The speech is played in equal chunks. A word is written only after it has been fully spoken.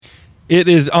It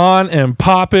is on and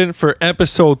popping for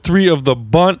episode 3 of The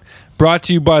Bunt, brought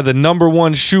to you by the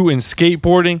 #1 shoe in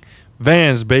skateboarding,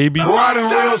 Vans, baby. Riding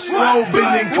real slow,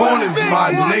 bending corners,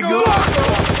 my nigga.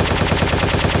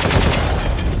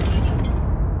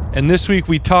 And this week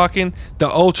we talking the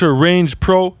Ultra Range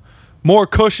Pro. More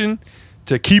cushion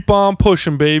to keep on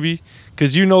pushing, baby.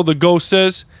 Because you know the Ghost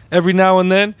says, every now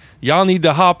and then, y'all need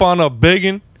to hop on a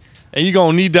biggin'. And you're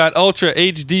going to need that Ultra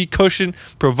HD cushion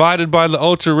provided by the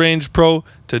Ultra Range Pro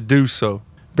to do so.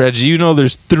 Reggie, you know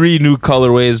there's 3 new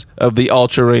colorways of the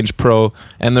Ultra Range Pro,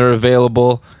 and they're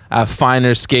available at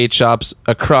finer skate shops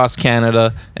across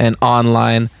Canada and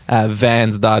online at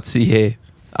vans.ca.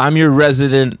 I'm your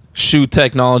resident shoe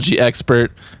technology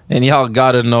expert, and y'all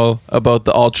gotta know about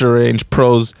the Ultra Range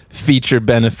Pro's feature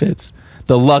benefits.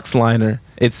 The Luxe Liner.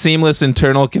 Its seamless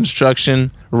internal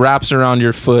construction wraps around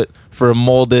your foot for a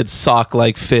molded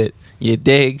sock-like fit. You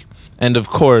dig? And of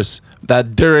course,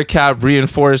 that Duracap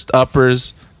reinforced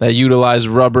uppers that utilize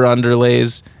rubber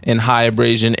underlays in high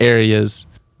abrasion areas.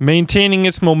 Maintaining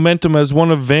its momentum as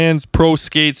one of Vans Pro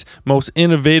Skate's most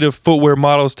innovative footwear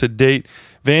models to date,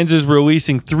 Vans is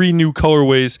releasing 3 new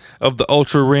colorways of the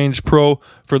Ultra Range Pro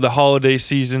for the holiday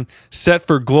season, set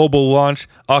for global launch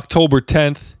October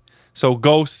 10th. So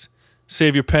Ghost,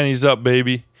 save your pennies up,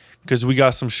 baby, because we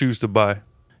got some shoes to buy.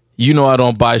 You know I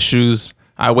don't buy shoes.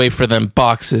 I wait for them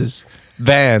boxes.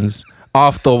 Vans,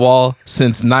 off the wall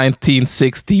since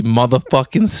 1960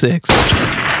 motherfucking 6.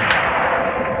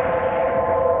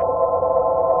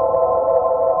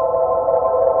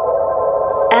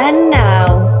 And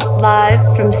now,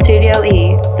 live from Studio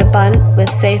E, The Bunt with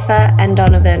Safer and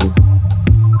Donovan.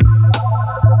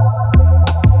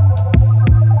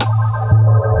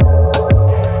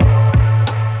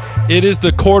 It is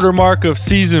the quarter mark of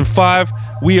season 5.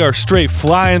 We are straight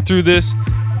flying through this,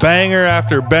 banger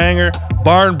after banger,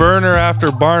 barn burner after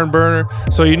barn burner.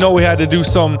 So you know we had to do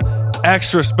something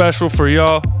extra special for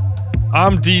y'all.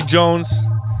 I'm D Jones.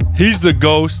 He's the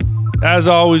Ghost. As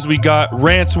always, we got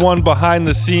Rants 1 behind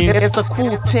the scenes. It's a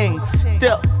cool thing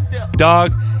still.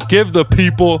 Dog, give the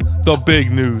people the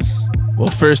big news. Well,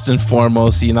 first and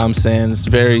foremost, you know what I'm saying, it's a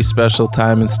very special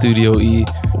time in Studio E.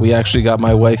 We actually got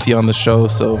my wifey on the show,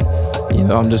 so, you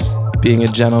know, I'm just being a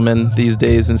gentleman these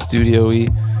days in Studio E.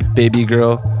 Baby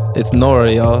girl, it's Nora,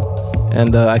 y'all,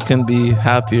 and I couldn't be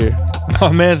happier.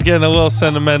 My man's getting a little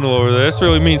sentimental over there. This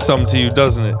really means something to you,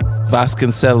 doesn't it?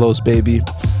 Vasconcellos, baby.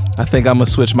 I think I'm gonna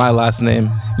switch my last name.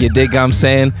 You dig what I'm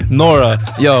saying? Nora,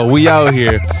 yo, we out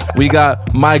here. We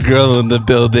got my girl in the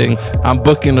building. I'm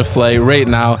booking a flight right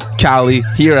now. Cali,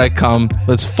 here I come.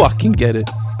 Let's fucking get it.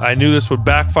 I knew this would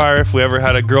backfire if we ever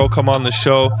had a girl come on the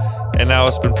show, and now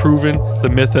it's been proven. The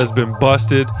myth has been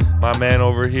busted. My man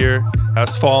over here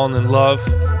has fallen in love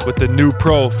with the new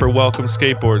Pro for Welcome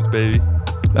Skateboards, baby.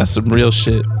 That's some real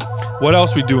shit. What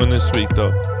else we doing this week,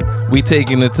 though? We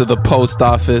taking it to the post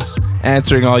office,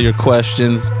 answering all your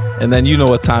questions, and then you know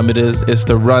what time it is. It's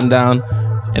the rundown.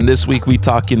 And this week we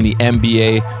talking the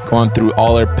NBA, going through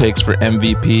all our picks for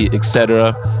MVP,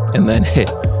 etc. And then, hey,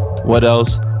 what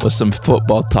else? With some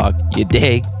football talk. You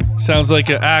dig? Sounds like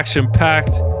an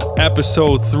action-packed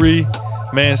episode 3.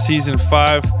 Man, season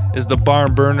 5 is the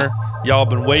barn burner y'all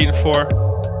been waiting for.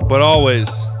 But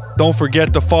always, don't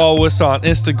forget to follow us on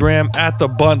Instagram at The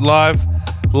Bunt Live.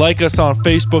 Like us on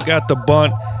Facebook at The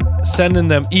Bunt. Sending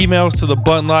them emails to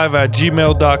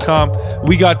thebuntlive@gmail.com.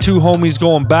 We got 2 homies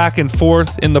going back and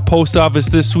forth in the post office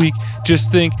this week.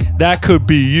 Just think, that could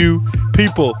be you.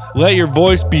 People, let your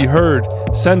voice be heard.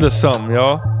 Send us something,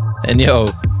 y'all. And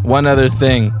yo, one other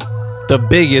thing. The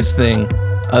biggest thing,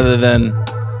 other than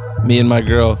me and my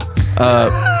girl.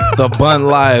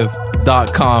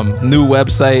 Thebuntlive.com. New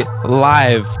website,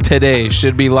 live today.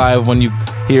 Should be live when you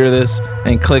hear this.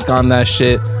 And click on that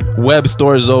shit. Web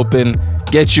store's open.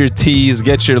 Get your tees,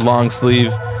 get your long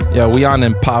sleeve. Yeah, we on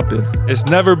and popping. It's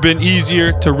never been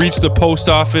easier to reach the post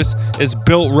office. It's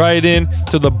built right in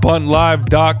to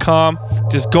thebuntlive.com.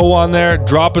 Just go on there,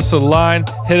 drop us a line,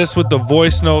 hit us with the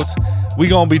voice notes. We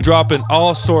gonna be dropping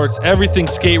all sorts. Everything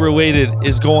skate related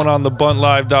is going on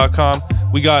thebuntlive.com.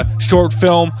 We got short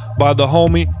film by the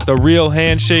homie, The Real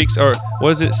Handshakes, or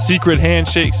was it Secret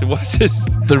Handshakes? What's this?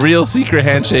 The Real Secret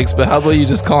Handshakes, but how about you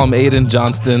just call him Aiden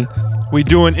Johnston? We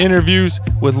doing interviews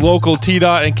with local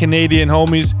T-Dot and Canadian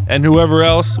homies and whoever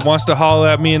else wants to holler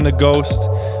at me and the Ghost.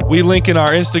 We linking our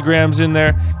Instagrams in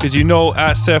there because you know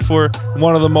at Sefler,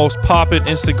 one of the most poppin'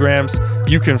 Instagrams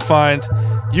you can find.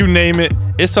 You name it,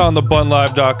 it's on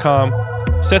thebuntlive.com.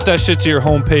 Set that shit to your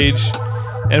homepage.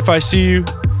 And if I see you,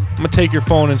 I'm going to take your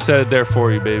phone and set it there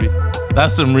for you, baby.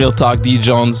 That's some real talk, D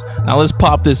Jones. Now let's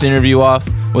pop this interview off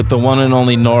with the one and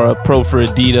only Nora, pro for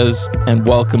Adidas and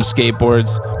Welcome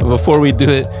Skateboards. But before we do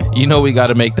it, you know we got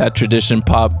to make that tradition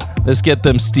pop. Let's get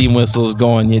them steam whistles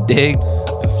going, you dig?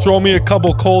 Throw me a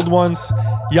couple cold ones.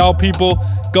 Y'all people,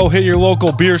 go hit your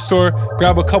local beer store,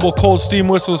 grab a couple cold steam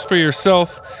whistles for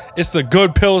yourself. It's the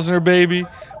good Pilsner, baby.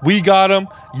 We got them.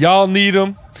 Y'all need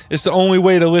them. It's the only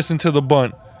way to listen to the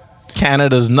Bunt.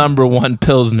 Canada's #1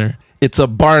 Pilsner. It's a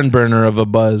barn burner of a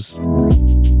buzz.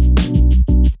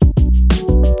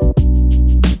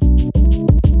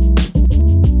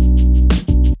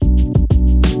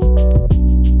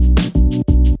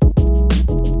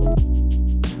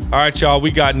 All right, y'all,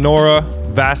 we got Nora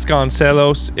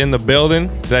Vasconcellos in the building.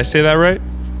 Did I say that right?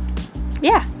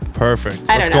 Yeah. Perfect.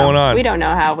 I What's don't know. going on? We don't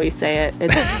know how we say it.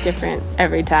 It's different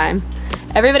every time.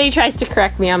 Everybody tries to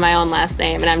correct me on my own last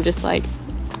name, and I'm just like,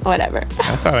 whatever.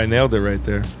 I thought I nailed it right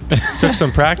there. Took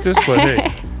some practice, but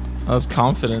hey. That was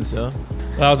confidence, yo.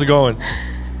 So how's it going?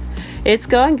 It's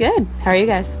going good. How are you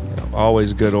guys?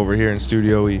 Always good over here in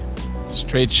Studio E.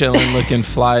 Straight chilling, looking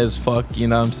fly as fuck, you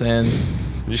know what I'm saying?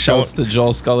 Shouts to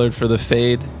Joel Scullard for the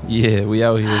fade. Yeah, we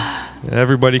out here.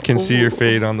 Everybody can see your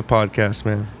fade on the podcast,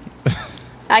 man.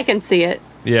 I can see it.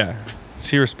 Yeah,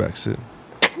 she respects it.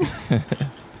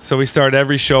 So we start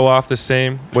every show off the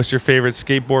same. What's your favorite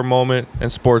skateboard moment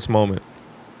and sports moment?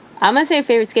 I'm going to say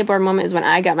favorite skateboard moment is when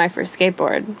I got my first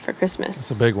skateboard for Christmas.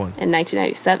 That's a big one. In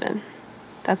 1997.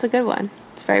 That's a good one.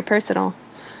 It's very personal.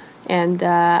 And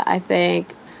I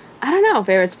think, I don't know,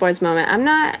 favorite sports moment.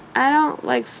 I don't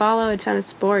like follow a ton of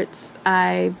sports.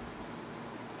 I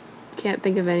can't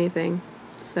think of anything.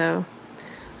 So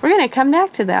we're going to come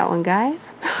back to that one,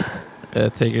 guys.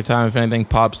 Take your time. If anything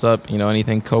pops up, you know,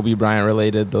 anything Kobe Bryant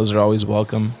related, those are always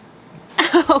welcome.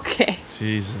 Okay.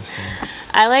 Jesus.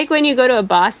 I like when you go to a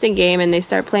Boston game and they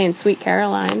start playing Sweet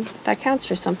Caroline. That counts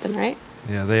for something, right?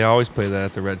 Yeah, they always play that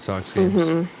at the Red Sox games.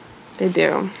 Mm-hmm. They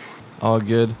do. All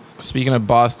good. Speaking of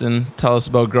Boston, tell us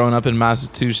about growing up in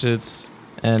Massachusetts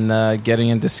and getting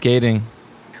into skating.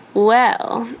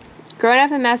 Well, growing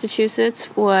up in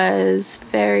Massachusetts was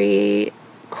very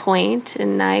quaint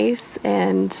and nice,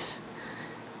 and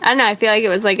I don't know, I feel like it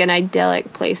was like an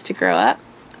idyllic place to grow up.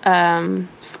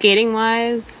 Skating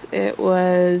wise, it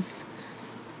was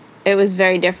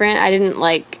very different.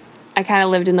 I kind of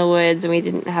lived in the woods and we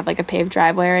didn't have like a paved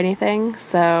driveway or anything,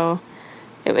 so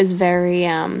it was very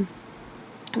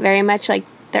much like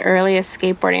the earliest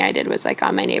skateboarding I did was like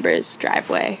on my neighbor's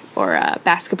driveway or a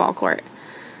basketball court.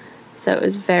 So it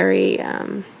was very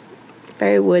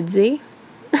woodsy.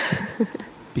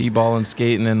 B-ball and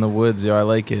skating in the woods, yo, I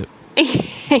like it.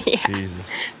 Yeah. Jesus.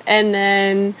 And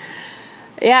then,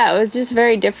 yeah, it was just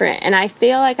very different. And I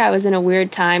feel like I was in a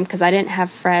weird time because I didn't have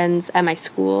friends at my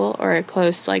school or a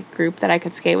close like group that I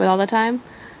could skate with all the time.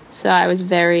 So I was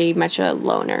very much a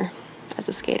loner as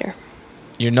a skater.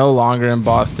 You're no longer in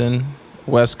Boston,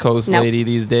 West Coast Nope. lady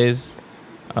these days.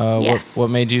 Yes. What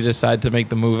made you decide to make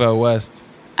the move out west?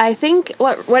 I think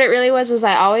what it really was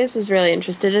I always was really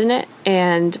interested in it.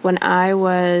 And when I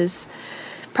was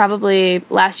probably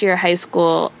last year of high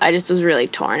school, I just was really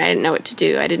torn. I didn't know what to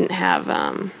do. I didn't have,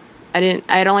 I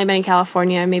had only been in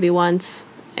California maybe once.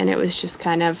 And it was just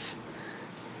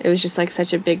like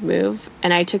such a big move.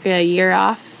 And I took a year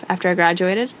off after I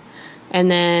graduated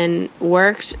and then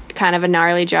worked kind of a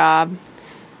gnarly job.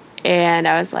 And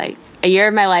I was like, a year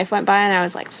of my life went by and I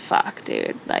was like, fuck,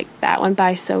 dude. Like, that went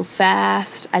by so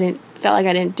fast. Felt like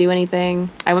I didn't do anything.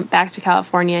 I went back to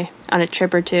California on a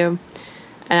trip or two.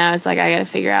 And I was like, I got to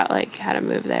figure out, like, how to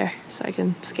move there so I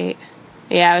can skate.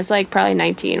 Yeah, I was, like, probably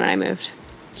 19 when I moved.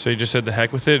 So you just said the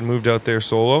heck with it and moved out there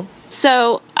solo?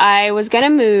 So I was going to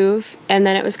move, and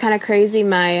then it was kind of crazy.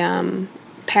 My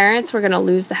parents were going to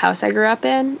lose the house I grew up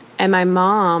in. And my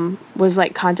mom was,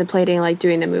 like, contemplating, like,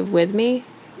 doing the move with me,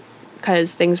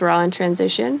 because things were all in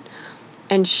transition.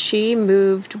 And she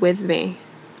moved with me.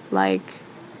 Like,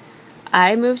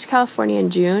 I moved to California in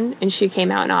June, and she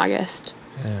came out in August.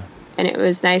 Yeah. And it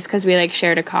was nice because we, like,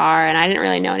 shared a car, and I didn't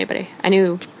really know anybody. I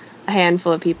knew a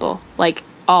handful of people, like,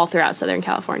 all throughout Southern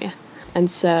California. And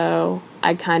so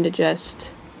I kind of just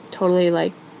totally,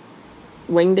 like,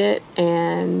 winged it,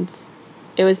 and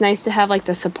it was nice to have, like,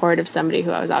 the support of somebody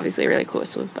who I was obviously really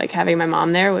close with. Like, having my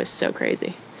mom there was so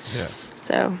crazy. Yeah.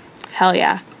 So, hell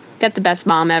yeah. Got the best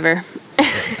mom ever.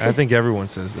 I think everyone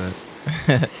says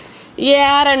that.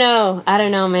 Yeah, I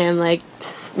don't know, man. Like,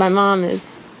 my mom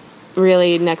is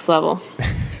really next level.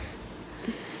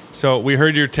 So we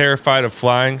heard you're terrified of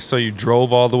flying, so you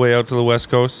drove all the way out to the West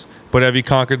Coast. But have you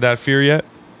conquered that fear yet?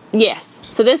 Yes.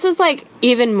 So this was, like,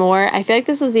 even more. I feel like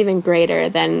this was even greater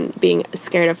than being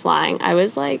scared of flying. I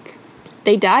was, like,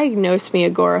 they diagnosed me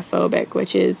agoraphobic,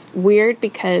 which is weird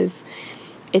because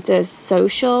it's a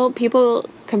social, people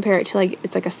compare it to like,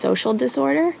 it's like a social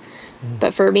disorder.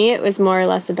 But for me, it was more or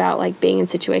less about like being in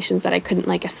situations that I couldn't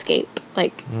like escape,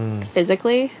 like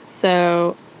physically.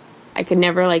 So I could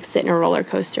never like sit in a roller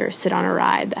coaster or sit on a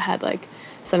ride that had like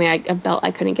something a belt I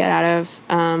couldn't get out of.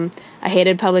 I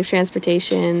hated public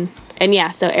transportation. And yeah,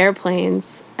 so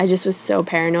airplanes, I just was so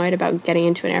paranoid about getting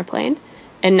into an airplane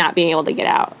and not being able to get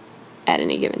out at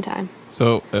any given time.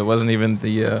 So it wasn't even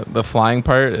the flying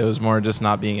part. It was more just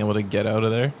not being able to get out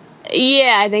of there.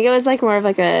 Yeah, I think it was like more of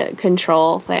like a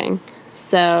control thing.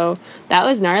 So that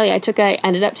was gnarly. I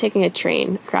ended up taking a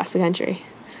train across the country.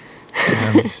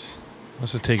 Nice.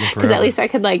 Must have taken forever. Because at least I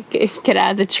could like get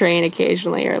out of the train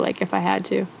occasionally, or like if I had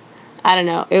to. I don't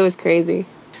know. It was crazy.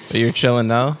 But you're chilling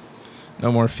now?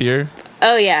 No more fear?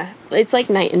 Oh yeah, it's like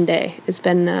night and day. It's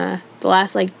been the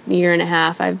last like year and a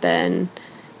half I've been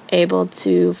able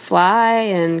to fly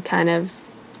and kind of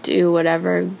do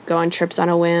whatever, go on trips on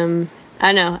a whim.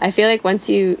 I don't know. I feel like once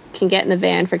you can get in the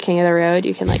van for King of the Road,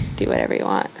 you can like do whatever you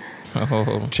want.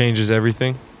 Oh. Changes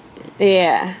everything.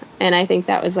 Yeah, and I think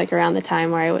that was like around the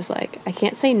time where I was like, I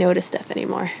can't say no to stuff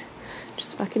anymore.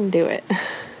 Just fucking do it.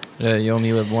 Yeah, you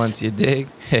only live once, you dig?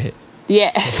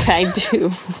 Yeah, I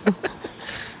do.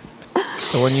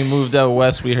 So when you moved out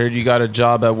west, we heard you got a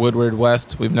job at Woodward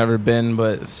West. We've never been,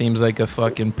 but it seems like a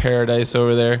fucking paradise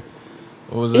over there.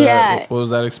 What was that? Yeah. What was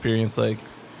that experience like?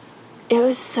 It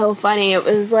was so funny. It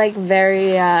was like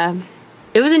very,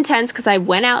 it was intense because I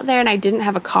went out there and I didn't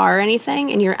have a car or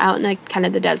anything, and you're out in like kind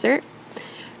of the desert.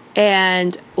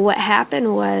 And what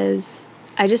happened was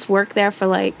I just worked there for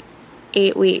like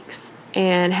 8 weeks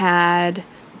and had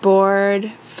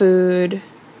board, food,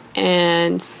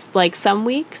 and like some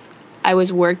weeks I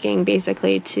was working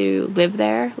basically to live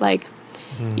there. Like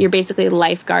you're basically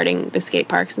lifeguarding the skate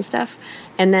parks and stuff.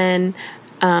 And then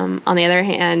on the other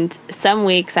hand, some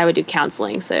weeks I would do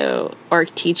counseling or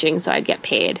teaching, so I'd get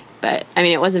paid. But I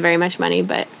mean, it wasn't very much money,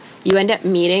 but you end up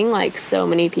meeting like so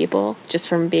many people just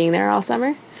from being there all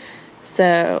summer.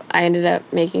 So I ended up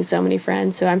making so many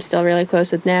friends who I'm still really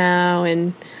close with now,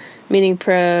 and meeting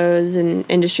pros and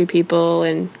industry people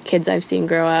and kids I've seen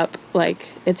grow up. Like,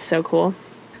 it's so cool.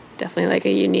 Definitely like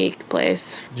a unique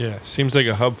place. Yeah, seems like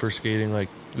a hub for skating. Like,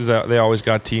 is that they always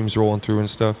got teams rolling through and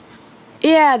stuff?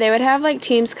 Yeah, they would have like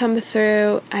teams come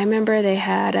through. I remember they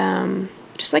had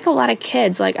just like a lot of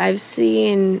kids. Like, I've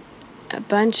seen a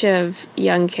bunch of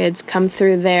young kids come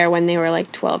through there when they were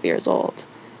like 12 years old.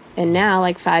 And now,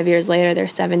 like 5 years later, they're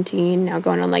 17, now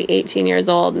going on like 18 years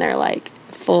old, and they're like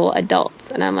full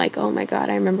adults. And I'm like, oh my God,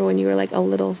 I remember when you were like a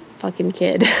little fucking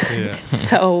kid. Yeah. It's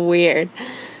so weird.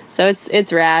 So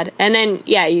it's rad. And then,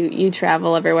 yeah, you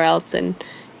travel everywhere else, and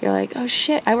you're like, oh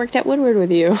shit, I worked at Woodward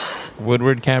with you.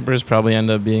 Woodward campers probably end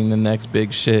up being the next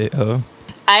big shit, huh?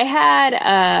 I had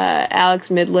Alex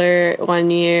Midler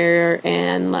one year,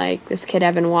 and like this kid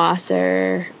Evan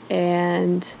Wasser,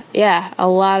 and yeah, a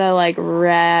lot of like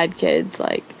rad kids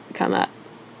like come up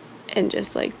and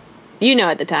just like, you know,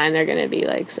 at the time they're gonna be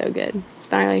like so good.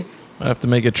 It's gnarly. I have to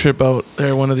make a trip out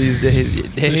there one of these days. You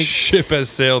The dig? ship has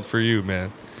sailed for you,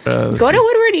 man. Let's Go to just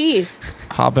Woodward East.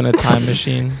 hop in a time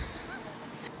machine.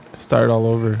 Start all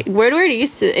over. Woodward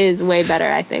East is way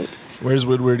better, I think. Where's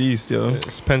Woodward East, yo?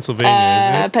 It's Pennsylvania,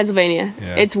 isn't it? Pennsylvania.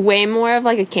 Yeah. It's way more of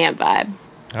like a camp vibe.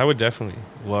 I would definitely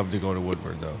love to go to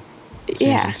Woodward, though. It seems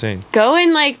Yeah. insane. Go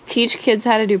and like teach kids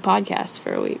how to do podcasts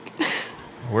for a week.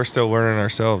 We're still learning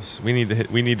ourselves. We need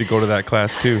to go to that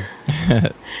class too.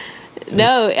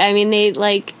 No, I mean, they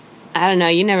like, I don't know,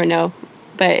 you never know.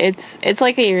 But it's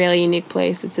like a really unique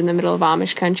place. It's in the middle of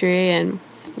Amish country, and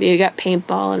you got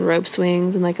paintball and rope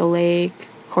swings and like a lake,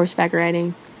 horseback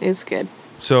riding. It's good.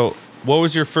 So, what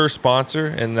was your first sponsor,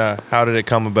 and how did it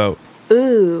come about?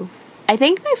 Ooh, I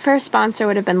think my first sponsor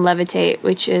would have been Levitate,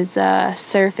 which is a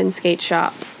surf and skate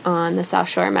shop on the South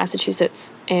Shore of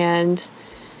Massachusetts. And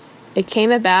it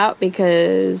came about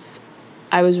because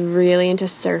I was really into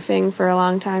surfing for a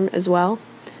long time as well.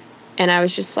 And I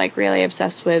was just like really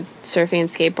obsessed with surfing and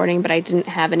skateboarding, but I didn't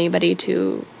have anybody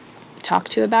to talk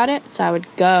to about it. So I would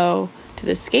go to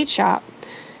the skate shop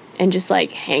and just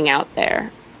like hang out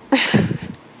there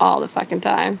all the fucking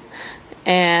time.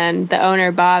 And the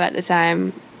owner, Bob, at the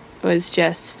time was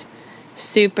just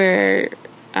super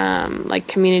like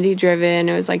community driven.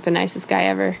 It was like the nicest guy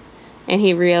ever. And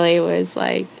he really was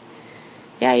like,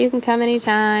 yeah, you can come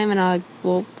anytime, and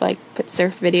we'll like put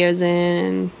surf videos in.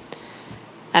 And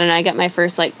I don't know, I got my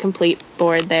first like complete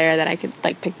board there that I could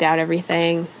like picked out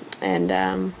everything.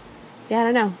 And yeah, I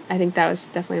don't know. I think that was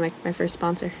definitely my first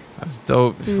sponsor. That's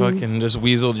dope. You fucking just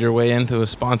weaseled your way into a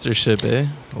sponsorship, eh?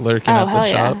 Lurking at the hell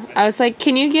shop. yeah. I was like,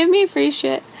 can you give me free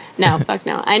shit? No, fuck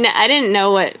no. I didn't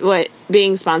know what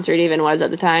being sponsored even was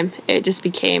at the time. It just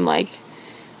became like,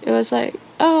 it was like,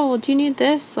 oh, well, do you need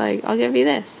this? Like, I'll give you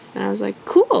this. And I was like,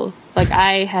 cool. Like,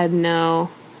 I had no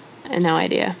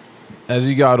idea. As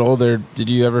you got older, did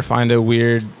you ever find it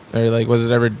weird, or like, was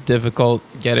it ever difficult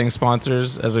getting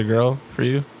sponsors as a girl for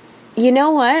you? You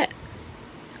know what?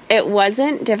 It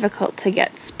wasn't difficult to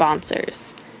get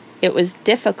sponsors. It was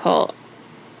difficult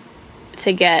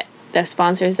to get the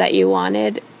sponsors that you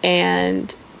wanted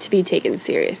and to be taken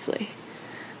seriously.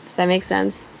 Does that make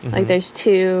sense? Like, there's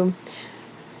two.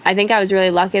 I think I was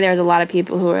really lucky. There was a lot of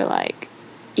people who were like,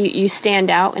 you stand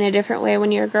out in a different way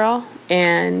when you're a girl.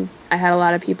 And I had a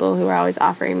lot of people who were always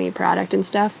offering me product and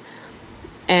stuff.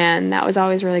 And that was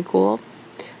always really cool.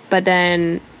 But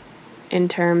then in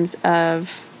terms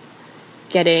of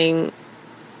getting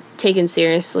taken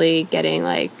seriously, getting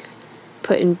like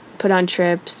put on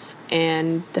trips,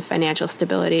 and the financial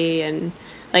stability and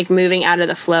like moving out of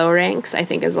the flow ranks, I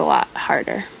think is a lot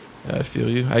harder. Yeah, I feel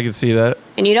you. I can see that.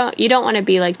 And you don't want to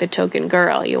be like the token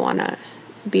girl. You want to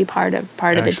be part of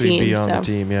the team. Be on the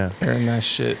team, yeah. Earn that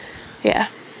shit. Yeah,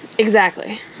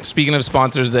 exactly. Speaking of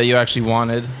sponsors that you actually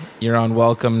wanted, you're on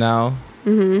Welcome now.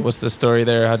 What's the story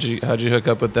there? How'd you hook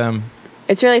up with them?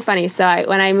 It's really funny. So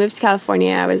when I moved to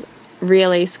California, I was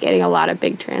really skating a lot of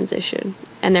big transition.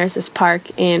 And there's this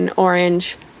park in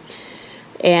Orange,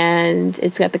 and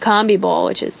it's got the Combi Bowl,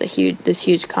 which is this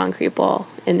huge concrete bowl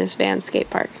in this Van skate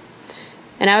park.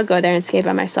 And I would go there and skate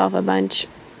by myself a bunch.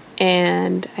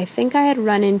 And I think I had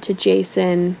run into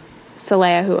Jason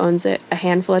Salea, who owns it, a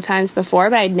handful of times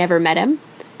before, but I'd never met him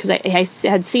because I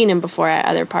had seen him before at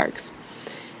other parks.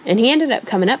 And he ended up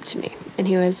coming up to me, and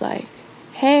he was like,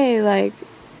 hey, like,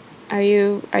 are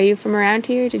you from around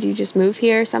here? Did you just move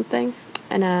here or something?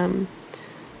 And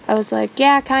I was like,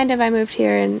 yeah, kind of. I moved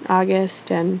here in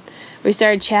August, and we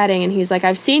started chatting, and he's like,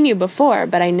 I've seen you before,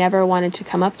 but I never wanted to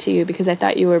come up to you because I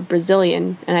thought you were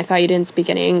Brazilian, and I thought you didn't speak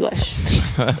any English.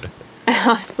 And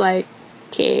I was like,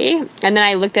 okay. And then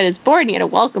I looked at his board, and he had a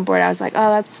welcome board. I was like,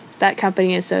 oh, that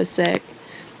company is so sick.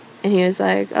 And he was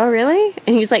like, oh, really?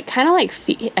 And he's like, kind of like,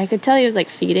 I could tell he was like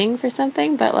feeding for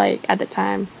something, but like at the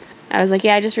time, I was like,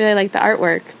 yeah, I just really like the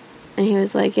artwork. And he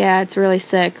was like, yeah, it's really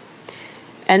sick.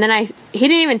 And then he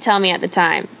didn't even tell me at the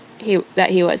time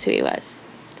that he was who he was.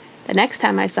 The next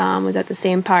time I saw him was at the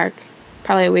same park,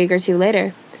 probably a week or two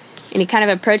later. And he kind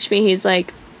of approached me. He's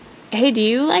like, hey, do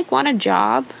you like want a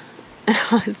job? And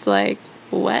I was like,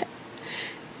 what?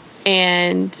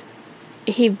 And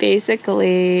he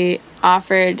basically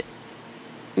offered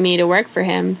me to work for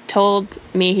him, told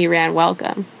me he ran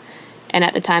Welcome. And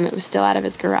at the time it was still out of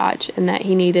his garage, and that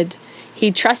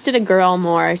he trusted a girl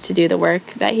more to do the work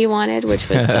that he wanted, which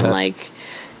was some like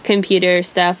computer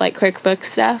stuff, like QuickBooks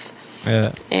stuff.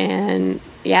 Yeah. And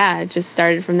yeah, it just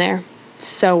started from there.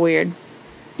 So weird.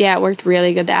 Yeah, it worked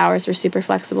really good. The hours were super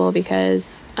flexible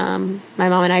because my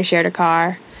mom and I shared a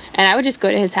car, and I would just go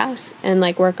to his house and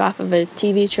like work off of a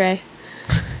TV tray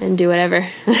and do whatever.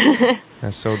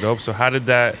 That's so dope. So how did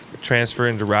that transfer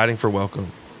into riding for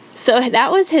Welcome? So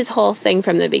that was his whole thing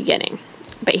from the beginning.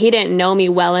 But he didn't know me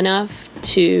well enough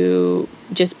to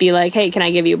just be like, hey, can I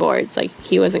give you boards? Like,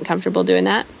 he wasn't comfortable doing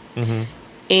that. Mm-hmm.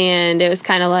 And it was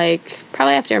kind of like,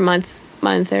 probably after a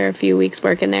month or a few weeks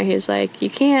working there, he was like, you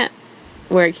can't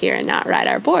work here and not ride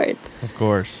our board. Of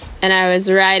course. And I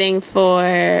was riding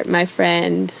for my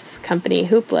friend's company,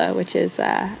 Hoopla, which is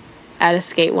at a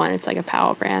Skate One. It's like a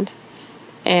Powell brand.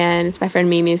 And it's my friend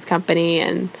Mimi's company,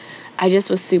 and I just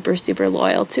was super, super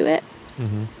loyal to it.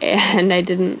 Mm-hmm.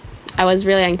 And I was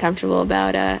really uncomfortable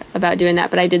about doing that,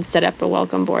 but I did set up a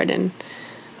Welcome board, and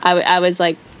I was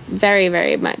like very,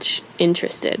 very much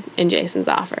interested in Jason's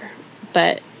offer,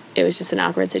 but it was just an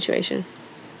awkward situation.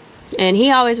 And he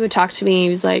always would talk to me.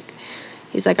 He's like,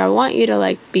 I want you to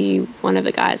like be one of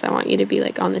the guys. I want you to be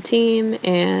like on the team,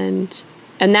 and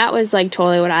that was like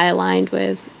totally what I aligned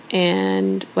with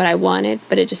and what I wanted,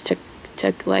 but it just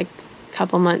took like a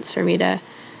couple months for me to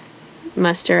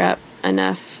muster up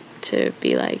enough to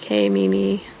be like, hey,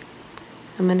 Mimi,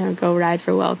 I'm gonna go ride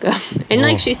for Welcome. And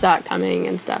like, she saw it coming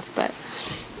and stuff, but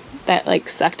that like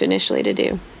sucked initially to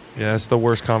do. Yeah, it's the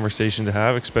worst conversation to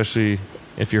have, especially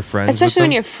if you're friends especially with them.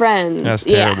 When you're friends. That's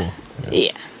terrible.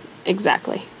 Yeah,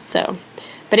 exactly. So,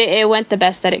 but it went the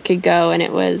best that it could go, and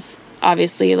it was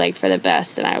obviously like for the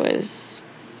best. And I was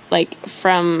like,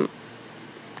 from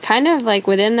kind of like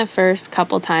within the first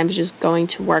couple times just going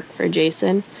to work for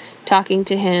Jason, talking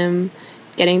to him,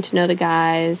 getting to know the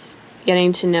guys,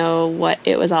 getting to know what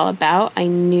it was all about, I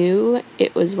knew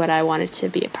it was what I wanted to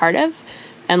be a part of.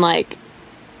 And, like,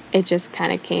 it just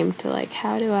kind of came to, like,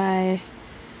 how do I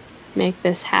make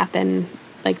this happen,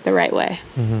 like, the right way?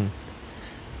 Mm-hmm.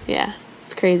 Yeah,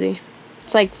 it's crazy.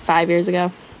 It's like 5 years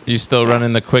ago. You still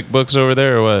running the QuickBooks over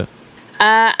there or what?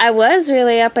 I was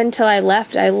really up until I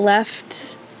left.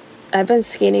 I've been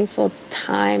skating full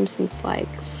time since, like,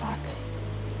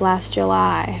 last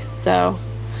July. So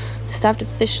I stopped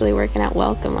officially working at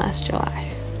Welcome last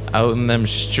July. Out in them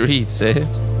streets, eh?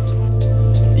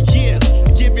 Yeah,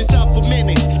 give yourself a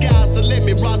minute. Sky's the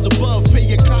limit, rise above. Pay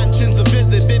your conscience a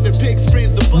visit. Vivid pics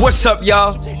spread the buzz. What's up,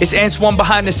 y'all? It's Antoine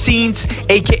behind the scenes,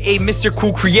 aka Mr.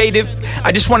 Cool Creative.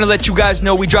 I just want to let you guys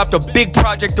know we dropped a big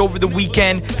project over the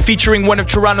weekend featuring one of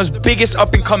Toronto's biggest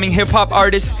up-and-coming hip-hop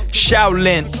artists,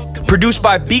 Shaolin. Produced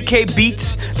by BK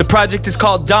Beats, the project is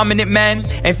called Dominant Man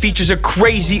and features a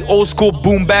crazy old-school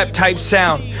boom-bap type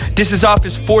sound. This is off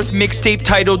his 4th mixtape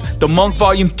titled The Monk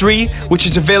Volume 3, which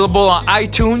is available on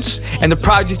iTunes, and the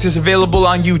project is available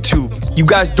on YouTube. You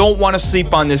guys don't want to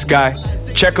sleep on this guy.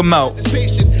 Check him out.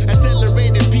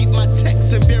 Accelerated, beat my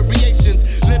texts and variations.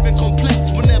 Living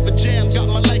complex whenever jam. Got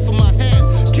my life in my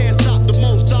hand. Can't stop the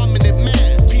most dominant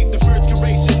man. Beat the first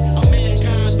curation of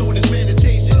mankind through this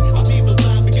meditation. Our people's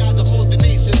blind, we gotta hold the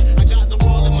nations. I got the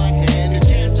world in my hand. You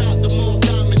can't stop the most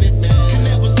dominant man. Can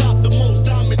never stop the most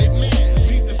dominant man.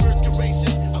 Beat the first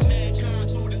curation of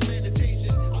mankind through this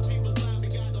meditation. Our people's blind,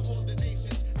 we gotta hold the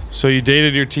nations. So you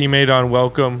dated your teammate on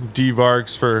Welcome, D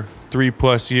Vargs, for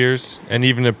 3+ years and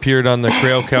even appeared on the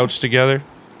Crail couch together.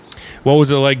 What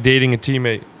was it like dating a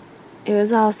teammate? It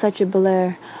was all such a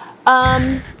blur.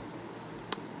 I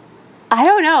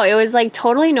don't know. It was like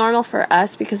totally normal for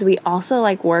us because we also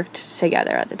like worked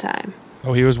together at the time.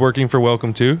 Oh, he was working for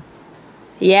Welcome too?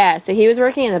 Yeah, so he was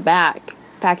working in the back,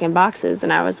 packing boxes,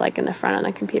 and I was like in the front on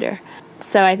the computer.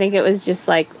 So I think it was just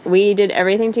like we did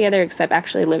everything together except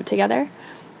actually live together.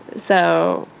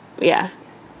 So yeah,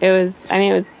 it was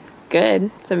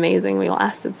good. It's amazing we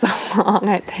lasted so long,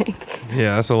 I think.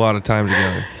 Yeah, that's a lot of time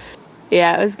together.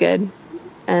 Yeah, it was good.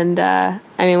 And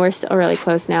we're still really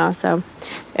close now, so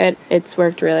it's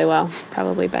worked really well.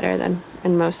 Probably better than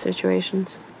in most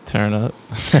situations. Turn up.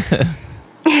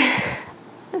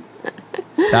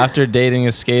 After dating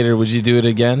a skater, would you do it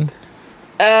again?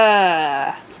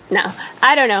 No.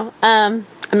 I don't know. I'm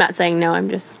not saying no,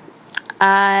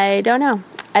 I don't know.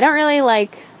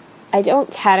 I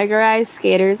don't categorize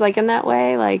skaters like in that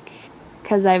way, like,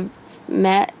 because I've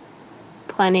met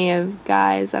plenty of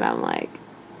guys that I'm like,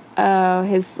 oh,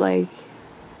 his, like,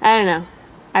 I don't know.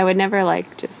 I would never,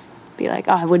 like, just be like,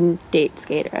 oh, I wouldn't date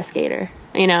a skater,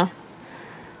 you know?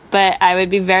 But I would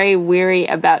be very weary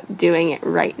about doing it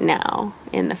right now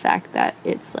in the fact that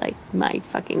it's, like, my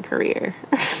fucking career.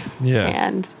 Yeah.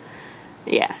 And,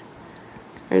 yeah.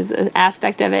 There's an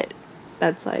aspect of it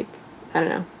that's, like, I don't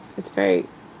know. It's very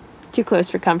too close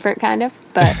for comfort, kind of,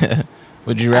 but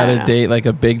would you rather date like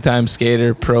a big time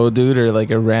skater pro dude or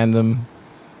like a random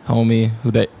homie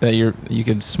who that you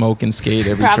could smoke and skate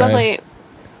every try?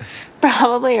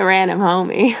 Probably a random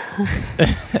homie.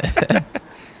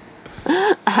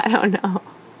 I don't know.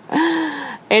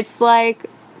 It's like,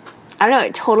 I don't know,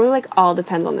 it totally like all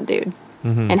depends on the dude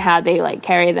and how they like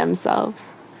carry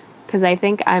themselves, because I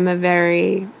think I'm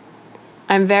very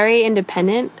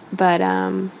independent, but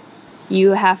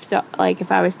you have to, like,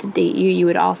 if I was to date you, you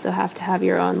would also have to have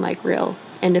your own, like, real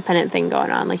independent thing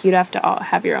going on. Like, you'd have to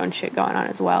have your own shit going on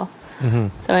as well.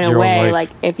 Mm-hmm. So in a way, like,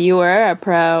 if you were a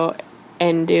pro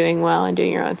and doing well and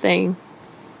doing your own thing,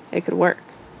 it could work.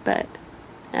 But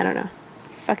I don't know.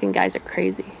 Fucking guys are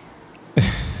crazy.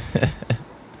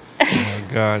 Oh,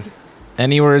 God.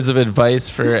 Any words of advice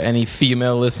for any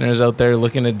female listeners out there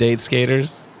looking to date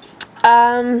skaters?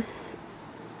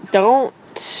 Don't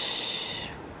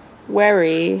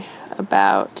worry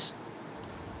about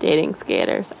dating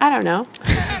skaters. I don't know.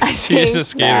 She's a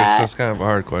skater, so that's kind of a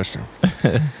hard question.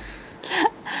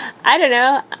 I don't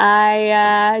know.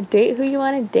 I date who you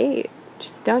want to date.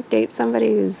 Just don't date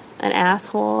somebody who's an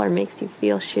asshole or makes you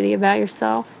feel shitty about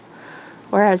yourself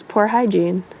or has poor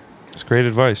hygiene. That's great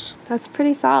advice. That's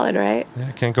pretty solid, right?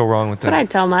 Yeah, can't go wrong with that. That's what I'd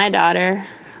tell my daughter.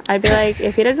 I'd be like,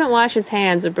 if he doesn't wash his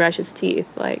hands or brush his teeth,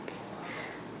 like,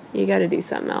 you got to do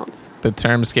something else. The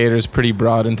term skater is pretty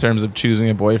broad in terms of choosing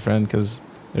a boyfriend because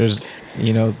there's,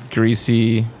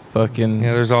 greasy fucking...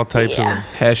 Yeah, there's all types of them.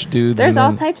 Hesh dudes. There's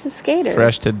all types of skaters.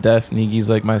 Fresh to death niggies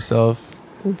like myself.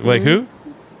 Mm-hmm. Like who?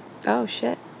 Oh,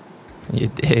 shit. You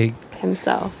dig?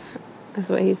 Himself is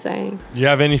what he's saying. You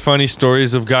have any funny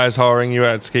stories of guys hollering you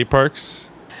at skate parks?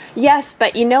 Yes,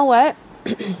 but you know what?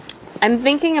 I'm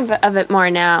thinking of it more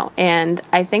now, and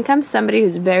I think I'm somebody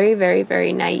who's very, very,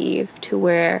 very naive to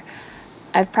where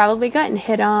I've probably gotten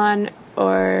hit on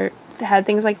or had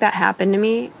things like that happen to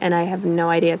me, and I have no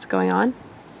idea what's going on.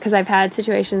 Because I've had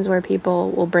situations where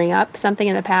people will bring up something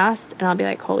in the past, and I'll be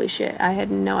like, holy shit, I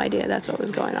had no idea that's what was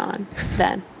going on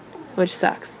then, which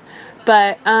sucks.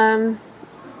 But,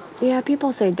 yeah,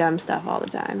 people say dumb stuff all the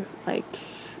time. Like,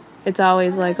 it's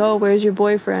always like, oh, where's your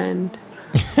boyfriend?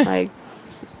 Like,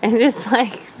 and just,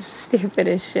 like, stupid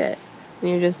as shit. And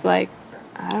you're just like,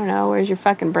 I don't know, where's your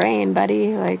fucking brain,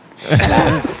 buddy? Like, shut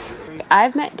up.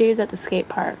 I've met dudes at the skate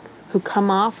park who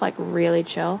come off, like, really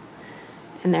chill.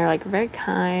 And they're, like, very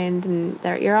kind, and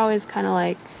you're always kind of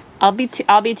like, I'll be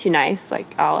too nice. Like,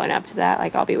 I'll own up to that.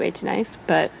 Like, I'll be way too nice.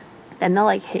 But then they'll,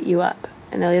 like, hit you up.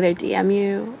 And they'll either DM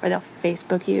you or they'll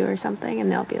Facebook you or something.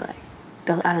 And they'll be like,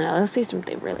 I don't know, they'll say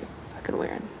something really fucking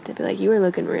weird. They'll be like, you were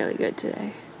looking really good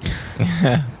today.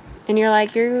 And you're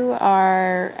like, you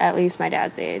are at least my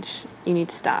dad's age. You need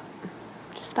to stop.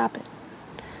 Just stop it.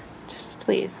 Just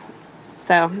please.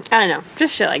 So, I don't know.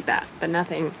 Just shit like that. But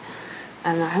nothing,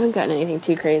 I don't know. I haven't gotten anything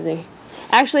too crazy.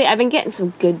 Actually, I've been getting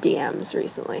some good DMs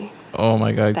recently. Oh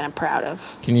my God. That I'm proud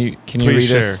of. Can you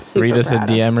Please read us a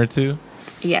DM or two?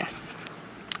 Yes.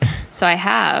 So I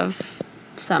have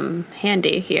some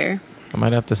handy here. I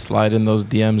might have to slide in those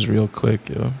DMs real quick,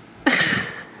 yo.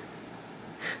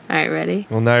 All right, ready?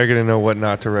 Well, now you're going to know what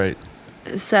not to write.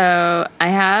 So I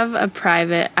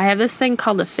have this thing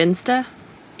called a Finsta,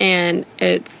 and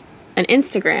it's an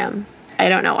Instagram. I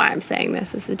don't know why I'm saying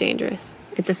this. This is dangerous.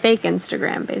 It's a fake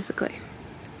Instagram, basically.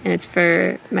 And it's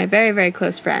for my very, very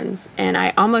close friends. And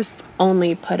I almost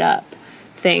only put up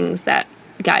things that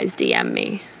guys DM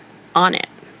me on it.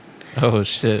 Oh,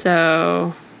 shit.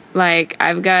 So, like,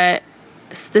 I've got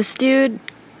this dude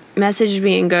messaged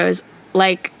me and goes,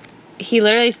 like,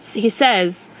 he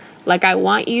says, like, I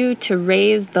want you to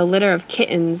raise the litter of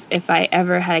kittens if I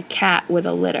ever had a cat with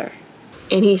a litter.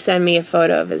 And he sent me a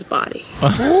photo of his body.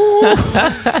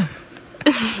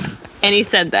 And he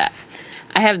said that.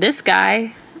 I have this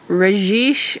guy,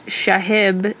 Rajesh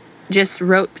Shahib, just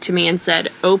wrote to me and said,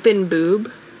 open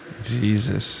boob.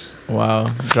 Jesus. Wow.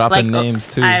 Dropping names,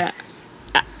 too.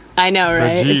 I know,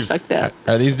 right? Rajiv. It's fucked up.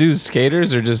 Are these dudes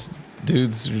skaters or just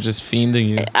dudes who are just fiending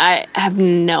you? I have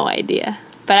no idea.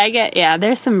 But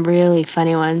there's some really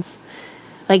funny ones.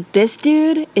 Like, this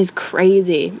dude is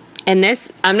crazy. And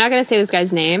I'm not going to say this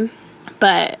guy's name,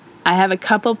 but I have a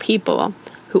couple people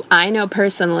who I know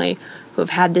personally who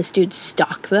have had this dude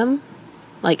stalk them,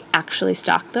 like actually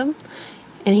stalk them.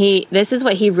 And this is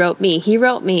what he wrote me.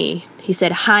 He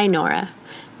said, hi, Nora.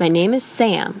 My name is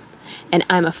Sam, and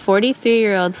I'm a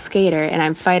 43-year-old skater, and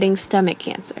I'm fighting stomach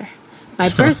cancer. My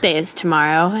birthday is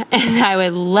tomorrow, and I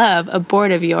would love a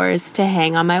board of yours to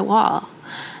hang on my wall.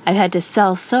 I've had to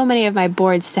sell so many of my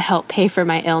boards to help pay for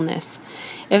my illness.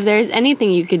 If there's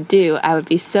anything you could do, I would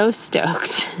be so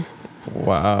stoked.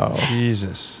 Wow.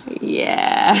 Jesus.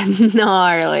 Yeah,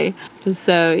 gnarly.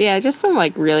 So, yeah, just some,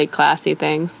 like, really classy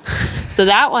things. So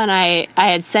that one I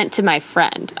had sent to my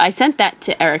friend. I sent that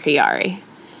to Erica Yari.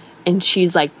 And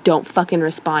she's like, don't fucking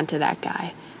respond to that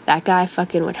guy. That guy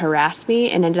fucking would harass me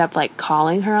and ended up, like,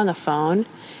 calling her on the phone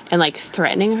and, like,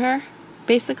 threatening her,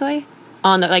 basically.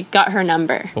 Got her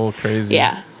number. Oh, crazy.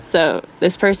 Yeah. So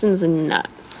this person's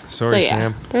nuts. Sorry, so, yeah,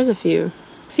 Sam. There's a few.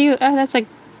 That's, like,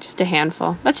 just a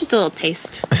handful. That's just a little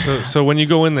taste. So when you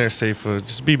go in there, Seifa,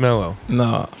 just be mellow.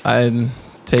 No, I'm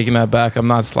taking that back. I'm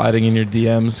not sliding in your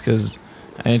DMs because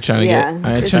I ain't trying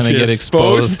to get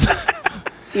exposed.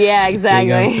 Yeah, exactly.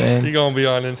 You know what I'm saying? You're going to be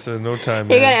on Insta in no time,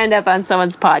 You're man. going to end up on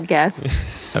someone's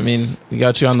podcast. I mean, we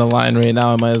got you on the line right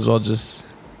now. I might as well just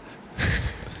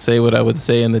say what I would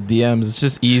say in the DMs. It's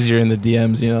just easier in the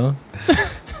DMs, you know?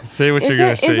 Say what you're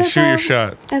going to say. Shoot your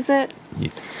shot. Is it?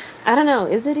 I don't know.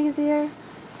 Is it easier?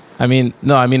 I mean,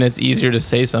 it's easier to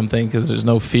say something because there's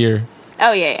no fear.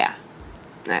 Oh, yeah.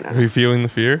 I don't know. Are you feeling the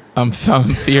fear? I'm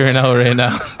fearing out right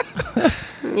now.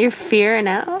 You're fearing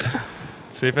out?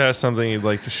 Seifa has something you'd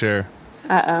like to share.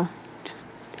 Uh-oh.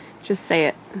 Just say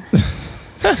it.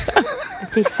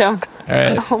 It'd be so... All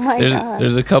right. Oh, my God.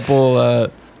 There's a couple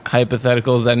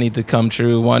hypotheticals that need to come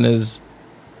true. One is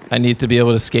I need to be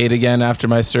able to skate again after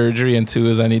my surgery, and two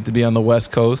is I need to be on the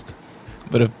West Coast.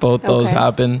 But if both those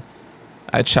happen,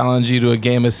 I challenge you to a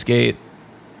game of skate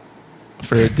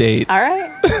for a date. All right.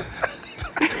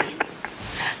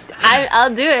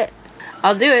 I'll do it.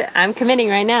 I'm committing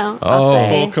right now.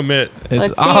 Full commit.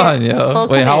 It's on, yo.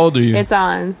 Wait, how old are you? It's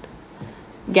on.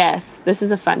 Guess. This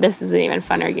is an even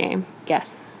funner game.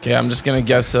 Guess. Okay, I'm just gonna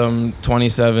guess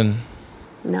 27.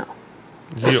 No.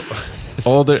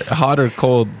 Older, hot or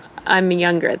cold? I'm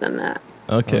younger than that.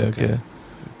 Okay.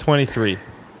 23.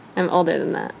 I'm older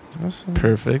than that. That's a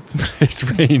Perfect. nice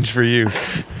range for you.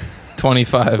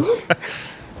 25.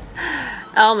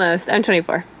 Almost. I'm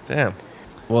 24. Damn.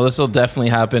 Well, this will definitely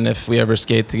happen if we ever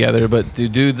skate together. But do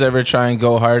dudes ever try and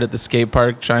go hard at the skate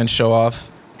park, try and show off,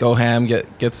 go ham,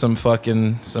 get some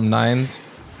nines?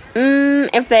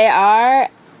 If they are,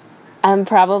 I'm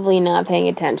probably not paying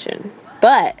attention.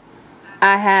 But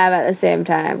I have at the same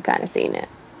time kind of seen it.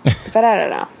 But I don't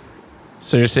know.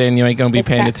 So you're saying you ain't gonna be It's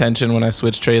paying ki- attention when I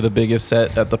switch Trey the biggest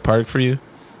set at the park for you?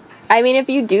 I mean, if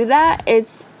you do that,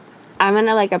 I'm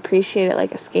gonna like appreciate it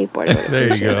like a skateboarder would There you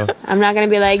appreciate go. it. I'm not gonna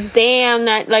be like, damn, I'm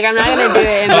not gonna do it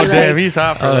and Oh, be damn, like, he's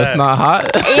hot for Oh, that. that's not hot.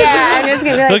 yeah, I'm just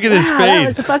gonna be like, Look at his wow, fade. that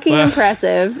was fucking Wow.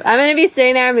 impressive. I'm gonna be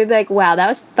sitting there and be like, wow, that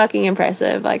was fucking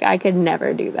impressive. Like, I could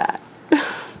never do that.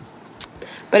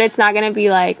 But it's not gonna be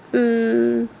like,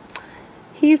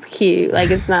 he's cute. Like,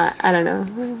 it's not, I don't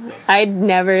know. I'd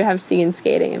never have seen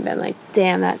skating and been like,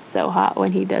 damn, that's so hot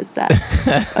when he does that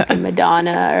fucking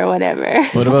Madonna or whatever.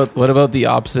 What about the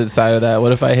opposite side of that?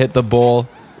 What if I hit the bowl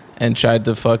and tried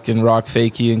to fucking rock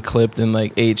fakie and clipped and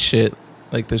like ate shit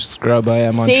like the scrub I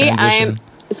am on transition?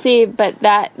 But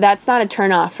that's not a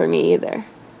turn off for me either.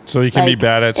 So he can be Like,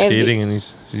 bad at if- skating and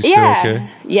he's Yeah. still okay?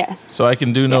 Yes. So I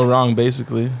can do no Yes. wrong,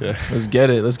 basically. Yeah. Let's get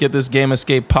it. Let's get this game of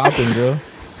skate popping, bro.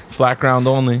 Flat ground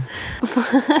only.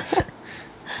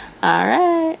 All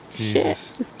right.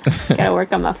 Jesus. Shit. Gotta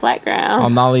work on my flat ground. I'll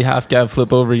nollie half gab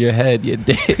flip over your head, you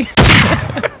dick.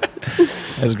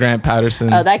 As Grant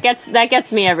Patterson. Oh, that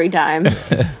gets me every time.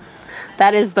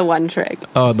 That is the one trick.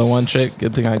 Oh, the one trick.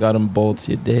 Good thing I got him bolts,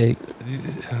 you dick.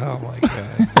 Oh, my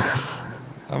God.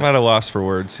 I'm at a loss for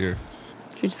words here.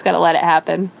 You just gotta let it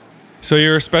happen. So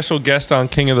you're a special guest on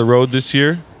King of the Road this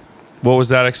year. What was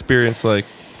that experience like?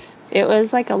 It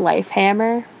was like a life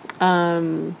hammer.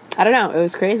 I don't know. It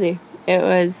was crazy. It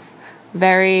was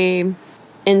very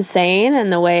insane,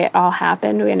 and the way it all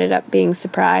happened, we ended up being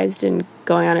surprised and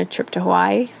going on a trip to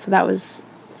Hawaii. So that was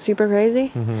super crazy.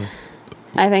 Mm-hmm.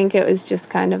 I think it was just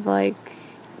kind of like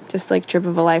trip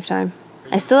of a lifetime.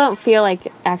 I still don't feel like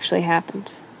it actually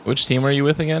happened. Which team are you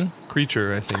with again?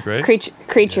 Creature, I think, right?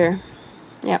 Creature.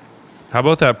 Yep. How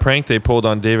about that prank they pulled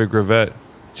on David Gravette?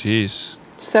 Jeez.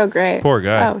 So great. Poor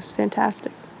guy. Oh, it was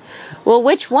fantastic. Well,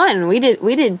 which one? We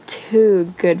did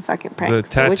two good fucking pranks.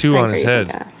 The So which tattoo prank on are his you head,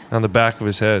 thinking of? on the back of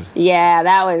his head. Yeah,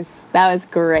 that was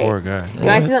great. Poor guy. You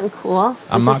want to see something cool?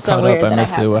 I'm This not is so caught weird up. I that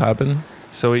missed it. have What this. happened?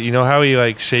 So you know how he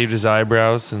like shaved his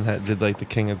eyebrows and did like the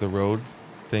King of the Road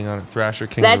thing on it? Thrasher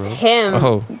King That's of the Road? him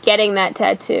Oh. getting that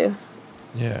tattoo.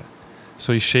 Yeah.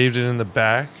 So he shaved it in the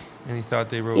back and he thought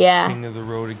they wrote Yeah. King of the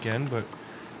Road again, but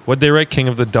what'd they write? King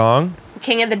of the Dong?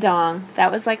 King of the Dong.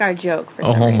 That was like our joke for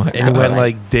some Oh reason. my That And it was went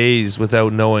like days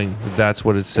without knowing that that's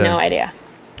what it said. no idea.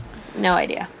 No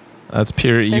idea. That's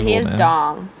pure So evil, he has man.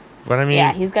 Dong. But I mean,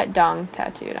 Yeah, he's got Dong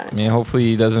tattooed on I his mean, head. hopefully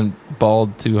he doesn't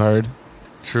bald too hard.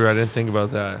 true, I didn't think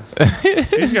about that.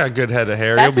 He's got a good head of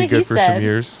hair. That's He'll be what he good for some said.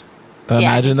 years. Yeah,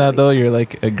 Imagine he that though. You're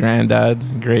like a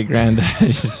granddad, great granddad,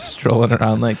 just strolling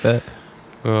around like that.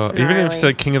 Even if it Gnarly.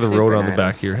 said King of the Super Road on the gnarly.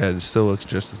 back of your head, it still looks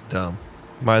just as dumb.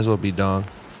 Might as well be Dong.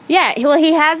 Yeah, well,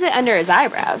 he has it under his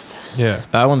eyebrows. Yeah,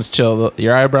 That one's chill.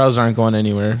 Your eyebrows aren't going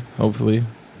anywhere. Hopefully,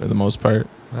 for the most part,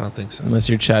 I don't think so. unless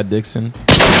you're Chad Dixon.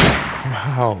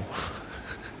 Wow.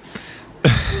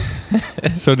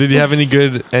 So did you have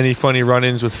any funny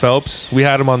run-ins with Phelps? We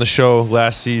had him on the show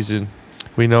last season.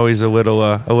 We know he's a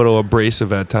little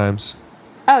abrasive at times.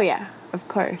 Oh yeah, of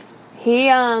course. He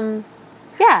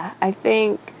yeah, I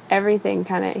think everything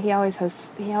kind of he always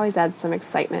adds some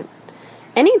excitement.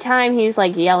 Anytime he's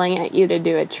like yelling at you to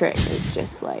do a trick, it's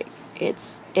just like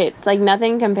it's like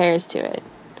nothing compares to it.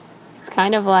 It's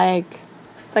kind of like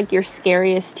it's like your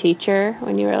scariest teacher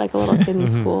when you were like a little kid in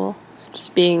school,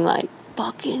 just being like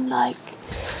fucking like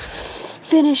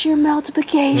finish your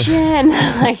multiplication,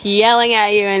 like yelling at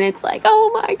you, and it's like,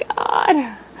 oh my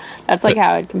god. That's like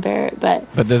how I'd compare it, but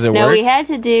does it no, work? we had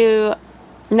to do.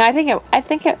 No, I think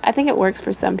it works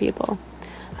for some people.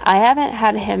 I haven't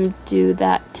had him do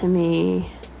that to me.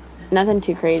 Nothing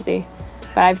too crazy,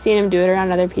 but I've seen him do it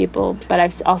around other people. But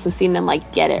I've also seen them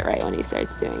like get it right when he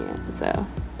starts doing it. So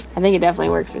I think it definitely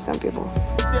works for some people.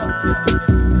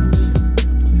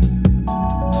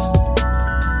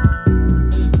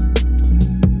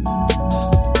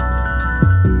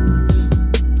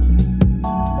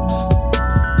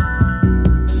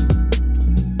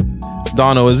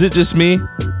 Dono, is it just me,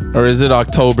 or is it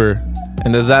October?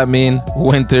 And does that mean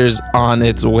winter's on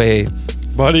its way?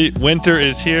 Buddy, winter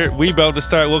is here. We about to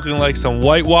start looking like some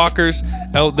White Walkers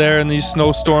out there in these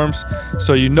snowstorms.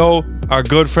 So you know Our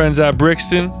good friends at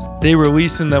Brixton, they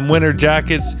releasing them winter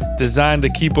jackets designed to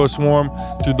keep us warm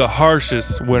through the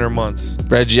harshest winter months.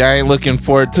 Reggie, I ain't looking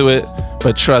forward to it,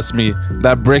 but trust me,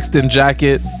 that Brixton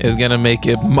jacket is gonna make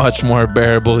it much more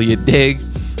bearable, you dig?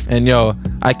 And yo,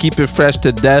 I keep it fresh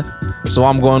to death, so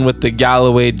I'm going with the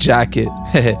Galloway jacket.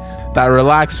 That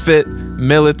relaxed fit,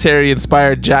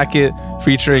 military-inspired jacket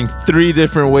featuring 3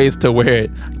 different ways to wear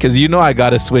it, because you know I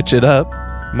gotta switch it up.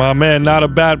 My man, not a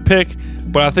bad pick,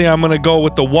 but I think I'm gonna go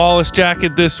with the Wallace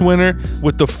jacket this winter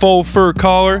with the faux fur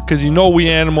collar, because you know we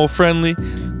animal friendly.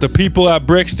 The people at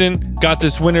Brixton got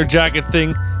this winter jacket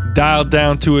thing dialed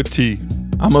down to a T.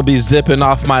 I'm gonna be zipping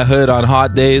off my hood on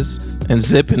hot days and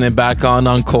zipping it back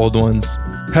on cold ones.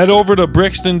 Head over to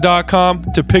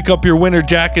Brixton.com to pick up your winter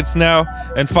jackets now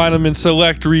and find them in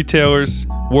select retailers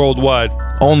worldwide.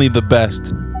 Only the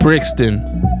best. Brixton.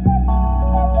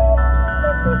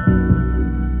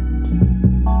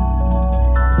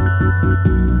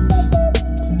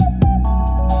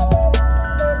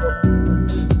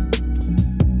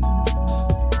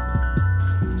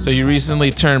 So you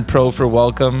recently turned pro for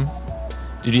Welcome.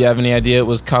 Did you have any idea it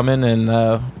was coming, and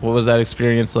what was that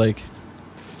experience like?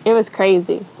 It was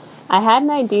crazy. I had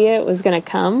an idea it was going to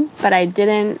come, but I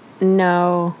didn't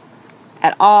know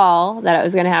at all that it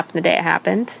was going to happen the day it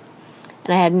happened.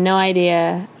 And I had no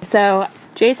idea. So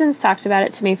Jason's talked about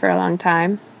it to me for a long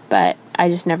time, but I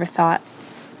just never thought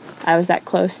I was that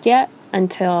close yet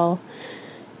until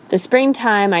the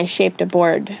springtime. I shaped a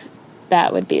board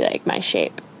that would be like my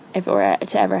shape if it were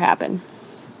to ever happen.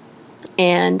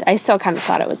 And I still kind of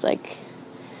thought it was like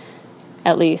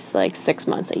at least like 6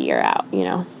 months, a year out, you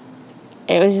know.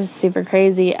 It was just super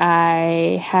crazy.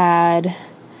 It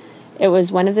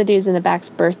was one of the dudes in the back's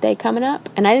birthday coming up,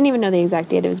 and I didn't even know the exact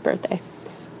date of his birthday.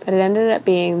 But it ended up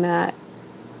being that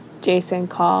Jason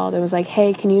called. It was like,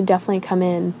 hey, can you definitely come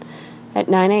in at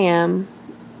 9 a.m.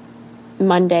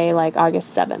 Monday, like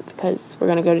August 7th, because we're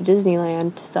going to go to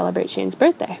Disneyland to celebrate Shane's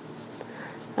birthday.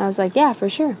 I was like, yeah, for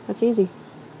sure. That's easy.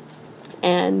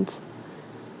 And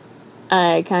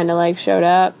I kind of like showed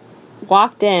up,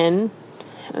 walked in,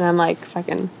 and I'm like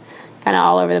fucking kind of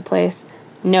all over the place.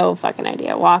 No fucking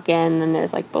idea. Walk in, and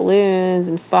there's like balloons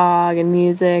and fog and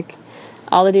music.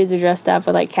 All the dudes are dressed up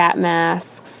with like cat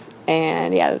masks.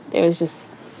 And yeah, it was just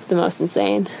the most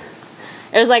insane.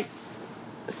 It was like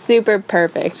super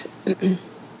perfect.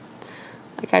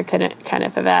 Like I couldn't kind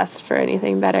of have asked for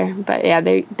anything better. But yeah,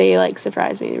 they like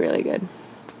surprised me really good.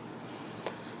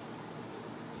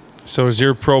 So does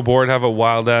your pro board have a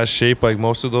wild ass shape like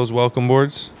most of those welcome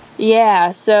boards?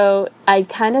 Yeah, so I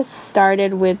kind of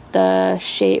started with the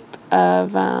shape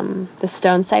of the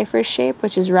Stone Cipher shape,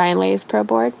 which is Ryan Lay's pro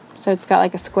board. So it's got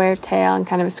like a square tail and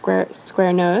kind of a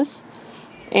square nose.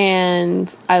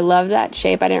 And I love that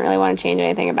shape. I didn't really want to change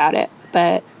anything about it,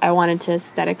 but I wanted to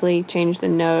aesthetically change the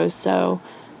nose. So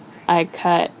I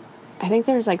cut, I think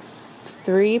there's like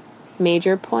 3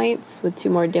 major points with 2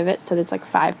 more divots. So it's like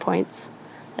 5 points,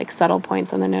 like subtle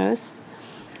points on the nose.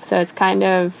 So it's kind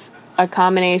of a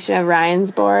combination of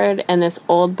Ryan's board and this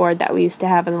old board that we used to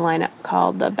have in the lineup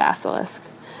called the Basilisk.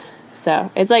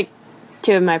 So it's like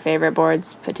 2 of my favorite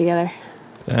boards put together.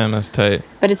 Damn, that's tight.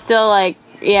 But it's still like,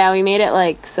 yeah, we made it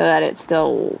like so that it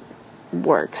still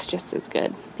works just as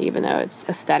good. Even though it's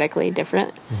aesthetically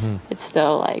different, It's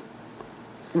still like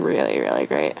really, really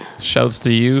great. Shouts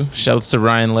to you. Shouts to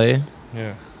Ryan Lay.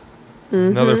 Yeah.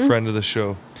 Another friend of the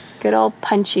show. Good old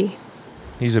Punchy.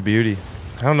 He's a beauty.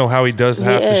 I don't know how he does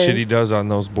half the shit he does on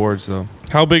those boards, though.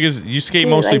 How big is... You skate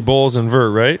mostly like, bowls and vert,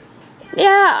 right?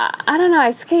 Yeah, I don't know. I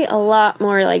skate a lot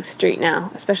more, like, street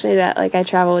now. Especially that, like, I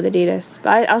travel with Adidas.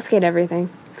 But I'll skate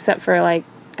everything. Except for, like,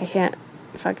 I can't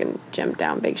fucking jump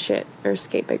down big shit or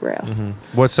skate big rails.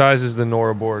 What size is the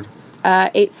Nora board?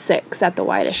 8'6" at the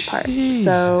widest part.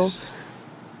 So,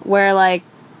 where, like,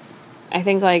 I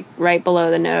think, like, right below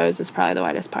the nose is probably the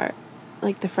widest part.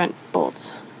 Like, the front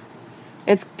bolts.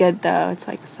 It's good though. It's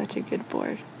like such a good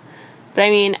board. But I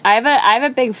mean, I have a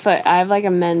big foot. I have like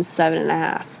a men's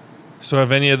 7.5. So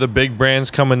have any of the big brands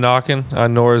come and knocking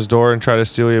on Nora's door and try to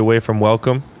steal you away from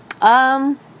Welcome?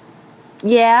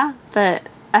 Yeah, but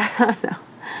I don't know.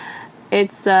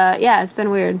 It's it's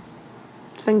been weird.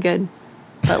 It's been good,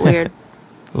 but weird.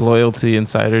 Loyalty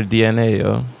inside DNA,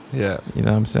 yo. Yeah. You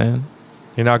know what I'm saying?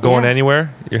 You're not going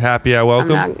anywhere? You're happy at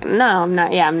Welcome? I'm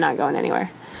not. Yeah, I'm not going anywhere.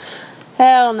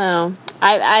 Hell no.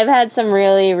 I've had some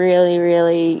really, really,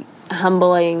 really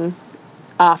humbling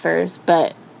offers,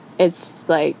 but it's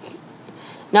like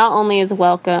not only is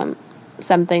Welcome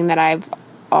something that I've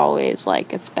always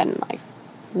like, it's been like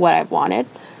what I've wanted,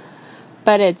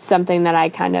 but it's something that I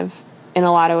kind of in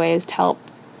a lot of ways help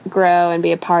grow and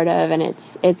be a part of, and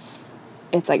it's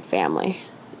it's like family,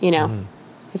 you know.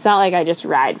 It's not like I just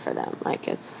ride for them. Like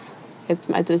it's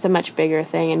a much bigger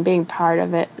thing, and being part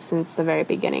of it since the very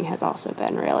beginning has also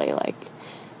been really like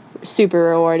super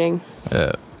rewarding.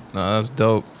 Yeah, no, that's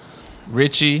dope.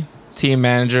 Richie, team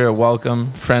manager,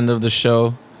 welcome, friend of the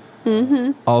show.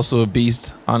 Also a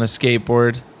beast on a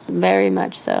skateboard. Very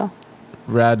much so.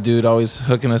 Rad dude, always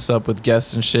hooking us up with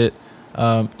guests and shit.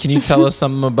 Can you tell us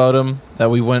something about him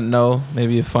that we wouldn't know?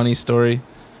 Maybe a funny story.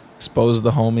 Expose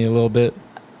the homie a little bit.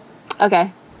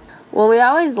 Okay. Well, we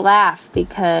always laugh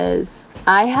because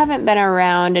I haven't been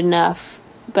around enough,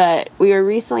 but we were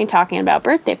recently talking about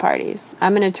birthday parties.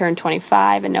 I'm going to turn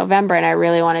 25 in November, and I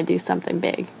really want to do something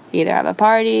big. Either have a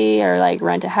party or like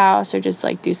rent a house or just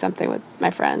like do something with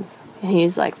my friends. And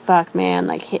he's like, fuck, man,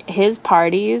 like his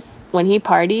parties, when he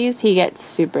parties, he gets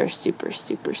super, super,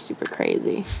 super, super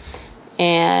crazy.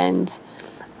 And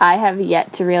I have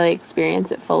yet to really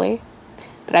experience it fully,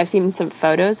 but I've seen some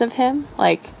photos of him,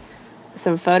 like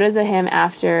some photos of him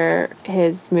after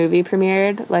his movie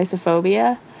premiered,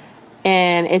 Lysophobia,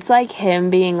 and it's like him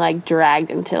being like dragged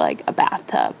into like a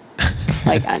bathtub,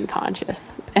 like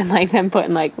unconscious, and like them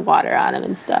putting like water on him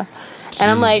and stuff. And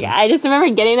I'm like, I just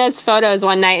remember getting those photos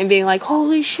one night and being like,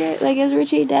 holy shit, like, is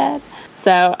Richie dead?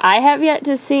 So I have yet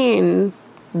to see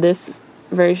this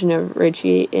version of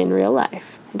Richie in real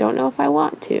life. I don't know if I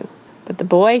want to, but the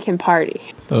boy can party.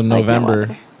 So like November,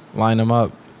 no line him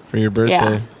up for your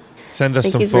birthday. Yeah. Send I us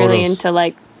think some he's photos. really into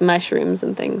like mushrooms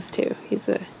and things too.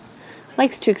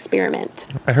 Likes to experiment.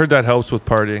 I heard that helps with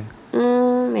partying.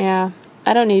 Yeah.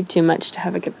 I don't need too much to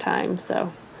have a good time,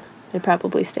 so I'd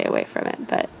probably stay away from it,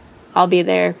 but I'll be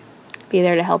there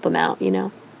to help him out, you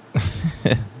know.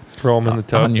 Throw him in the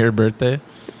tub. On your birthday?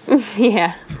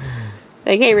 Yeah.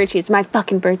 Like, hey, Richie, it's my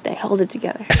fucking birthday. Hold it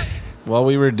together. While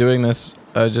we were doing this,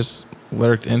 I just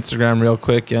lurked Instagram real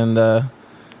quick, and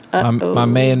my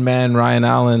main man, Ryan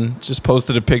Allen, just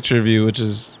posted a picture of you, which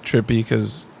is trippy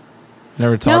because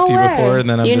never talked to you before. And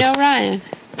then I'm know Ryan.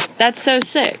 That's so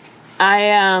sick.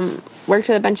 I worked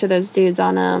with a bunch of those dudes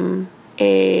on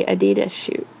a Adidas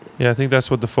shoot. Yeah, I think that's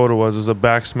what the photo was. It was a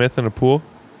backsmith in a pool.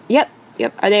 Yep.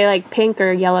 Are they like pink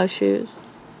or yellow shoes?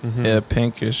 Yeah,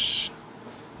 pinkish.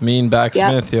 Mean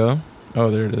backsmith, yo.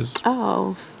 Oh, there it is.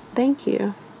 Oh, thank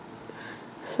you.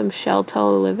 Some shell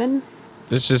toe living.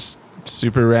 It's just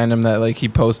super random that like he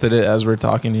posted it as we're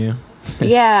talking to you.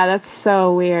 Yeah, that's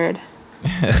so weird.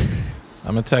 I'm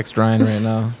gonna text Ryan right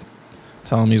now.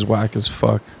 Tell him he's whack as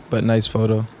fuck, but nice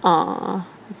photo. Aw,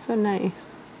 that's so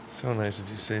nice. So nice of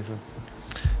you, Safa.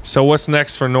 So what's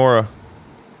next for Nora?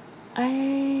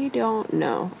 I don't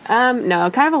know. No,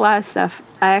 kind of a lot of stuff.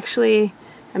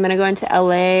 I'm going to go into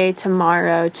LA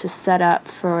tomorrow to set up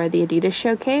for the Adidas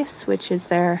Showcase, which is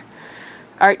their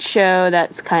art show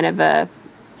that's kind of a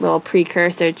little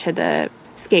precursor to the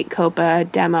Skate Copa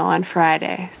demo on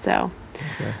Friday. So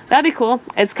that'd be cool.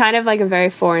 It's kind of like a very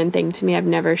foreign thing to me. I've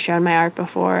never shown my art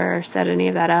before or set any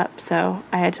of that up. So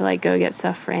I had to like go get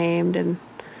stuff framed, and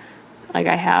like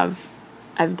I've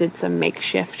did some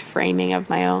makeshift framing of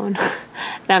my own.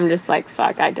 And I'm just like,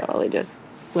 fuck, I totally just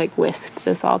like whisked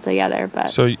this all together. But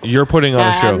So you're putting on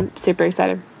a show. I'm super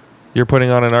excited. You're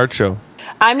putting on an art show.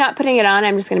 I'm not putting it on.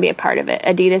 I'm just going to be a part of it.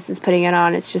 Adidas is putting it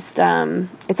on. It's just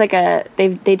it's like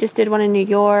they just did one in New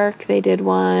York. They did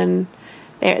one.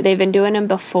 They've been doing them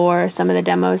before, some of the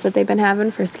demos that they've been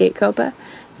having for Skate Copa.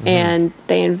 And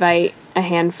they invite a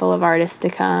handful of artists to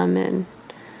come, and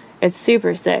it's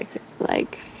super sick.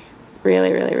 Like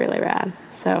really, really, really rad.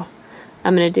 So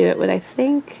I'm going to do it with, I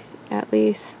think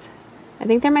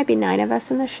there might be 9 of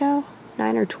us in the show,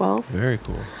 9 or 12. Very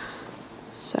cool.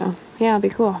 So yeah, it'll be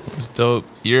cool. It's dope.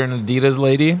 You're an Adidas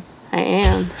lady? I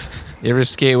am. You ever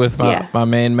skate with my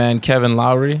main man, Kevin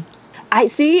Lowry? I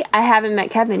haven't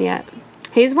met Kevin yet.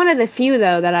 He's one of the few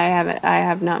though that I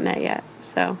have not met yet.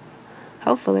 So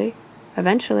hopefully,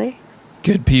 eventually.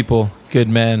 Good people, good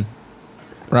man.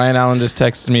 Ryan Allen just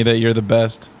texted me that you're the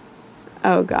best.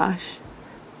 Oh gosh,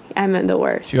 I'm the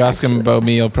worst. If you ask him about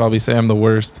me, he'll probably say I'm the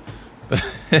worst.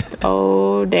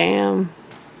 Oh damn.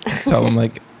 Tell him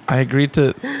like I agreed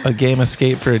to a game of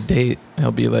skate for a date.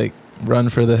 He'll be like, run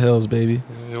for the hills, baby.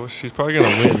 Yeah, well, she's probably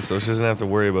gonna win, so she doesn't have to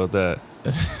worry about that.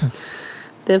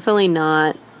 Definitely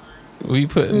not. Who you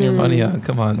putting your money on?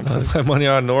 Come on. My money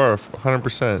on Nora,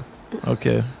 100%.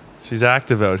 Okay. She's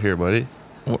active out here, buddy.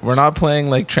 We're not playing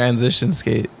like transition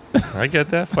skate. I get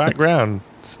that. Flat ground.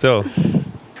 Still.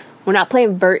 We're not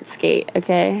playing vert skate,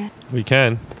 okay? We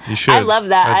can. You should. I love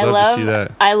that. I'd love to see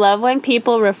that. I love when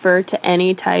people refer to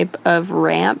any type of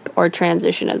ramp or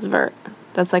transition as vert.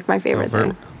 That's like my favorite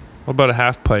thing. What about a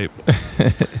half pipe?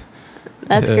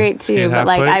 That's great too. Skate But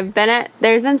like halfpipe?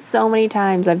 there's been so many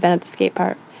times I've been at the skate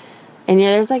park, and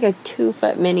there's like a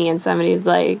 2-foot mini, and somebody's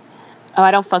like, "Oh,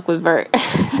 I don't fuck with vert."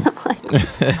 I'm like, what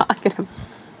are you talking about?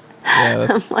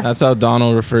 Yeah, that's how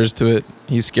Donald refers to it.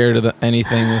 He's scared of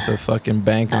anything with a fucking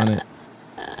bank on it.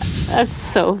 That's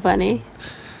so funny.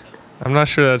 I'm not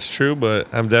sure that's true, but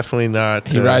I'm definitely not.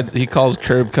 He calls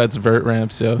curb cuts vert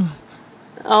ramps, yo.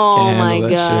 Oh Can't my handle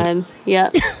that god.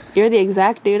 Yep. You're the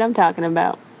exact dude I'm talking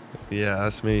about. Yeah,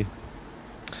 that's me.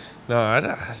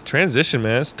 No, transition,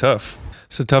 man, it's tough.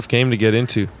 It's a tough game to get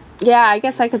into. Yeah, I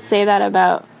guess I could say that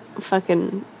about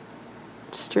fucking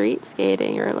street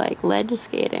skating or like ledge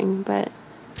skating, but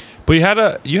you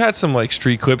had some like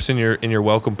street clips in your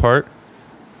welcome part.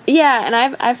 yeah, and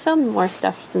I've filmed more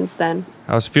stuff since then.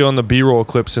 I was feeling the B-roll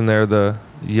clips in there, the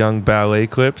young ballet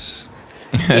clips.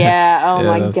 Yeah, oh Yeah,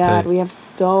 my that's god, tight. we have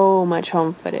so much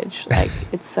home footage. Like,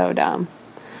 it's so dumb.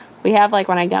 We have like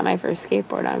when I got my first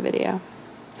skateboard on video.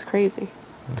 It's crazy.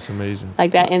 That's amazing.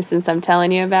 Like that instance I'm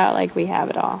telling you about, like we have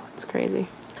it all. It's crazy.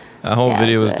 That whole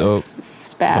video was it's a dope.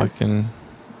 Spaz. Fucking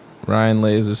Ryan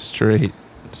Lay is a straight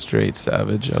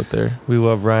savage out there. We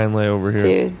love Ryan Lay over here.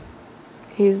 Dude,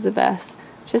 he's the best.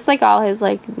 Just like all his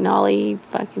like nollie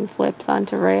fucking flips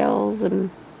onto rails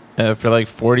and For like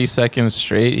 40 seconds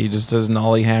straight, he just does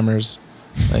nollie hammers.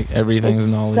 Like everything's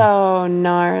it's nollie. so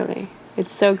gnarly.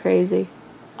 It's so crazy.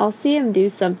 I'll see him do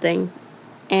something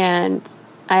and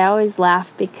I always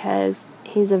laugh because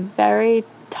he's a very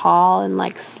tall and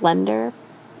like slender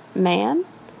man.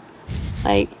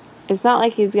 Like it's not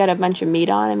like he's got a bunch of meat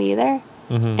on him either.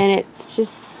 Mm-hmm. And it's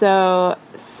just so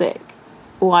sick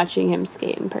watching him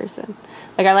skate in person.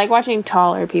 Like I like watching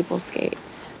taller people skate.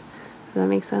 Does that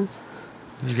make sense?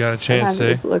 You got a chance, Sometimes it eh?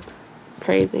 just looks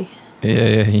crazy.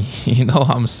 Yeah, you know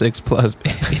I'm 6+,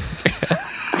 baby.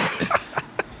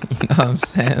 You know what I'm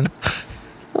saying?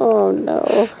 Oh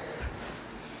no.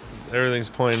 Everything's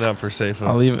pointing up for Safe.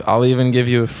 I'll even give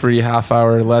you a free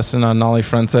half-hour lesson on nollie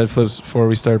frontside flips before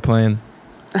we start playing.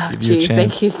 Oh, Give you a gee,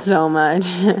 chance. thank you so much.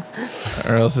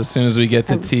 Or else as soon as we get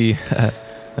to T,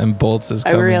 and bolts is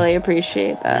I coming. really appreciate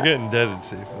You're that. getting deaded,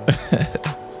 Safe.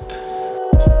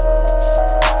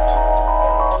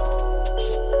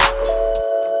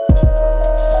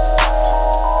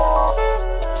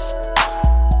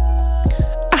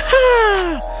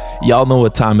 Y'all know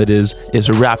what time it is. It's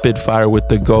Rapid Fire with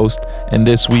the Ghost. And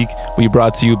this week, we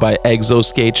brought to you by Exo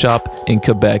Skate Shop in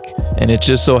Quebec. And it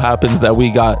just so happens that we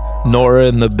got Nora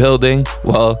in the building.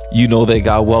 Well, you know they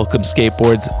got welcome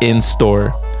skateboards in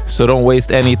store. So don't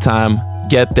waste any time.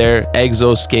 Get there,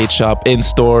 Exo Skate Shop in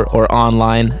store or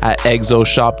online at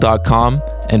exoshop.com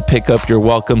and pick up your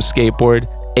welcome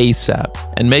skateboard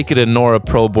ASAP. And make it a Nora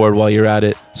Pro board while you're at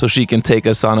it so she can take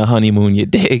us on a honeymoon, you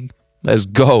dig? Let's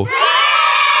go.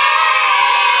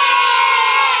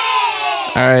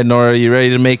 All right, Nora, you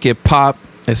ready to make it pop?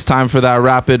 It's time for that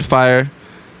rapid fire.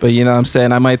 But you know what I'm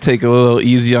saying? I might take a little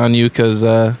easy on you because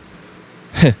I'm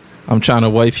trying to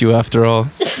wife you after all.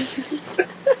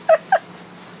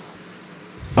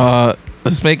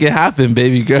 Let's make it happen,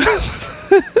 baby girl.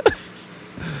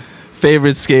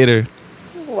 Favorite skater?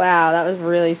 Wow, that was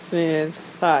really smooth.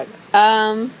 Fuck.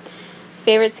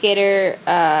 Favorite skater,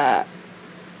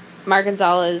 Mark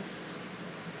Gonzalez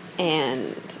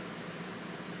and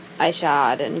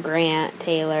Ishad and Grant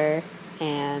Taylor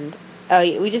and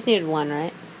we just needed one,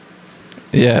 right?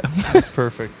 Yeah. That's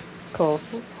perfect. Cool.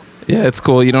 Yeah, it's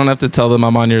cool. You don't have to tell them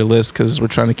I'm on your list because we're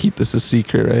trying to keep this a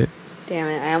secret, right? Damn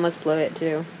it, I almost blew it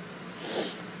too.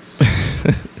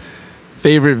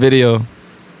 Favorite video?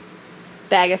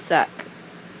 Bag of suck.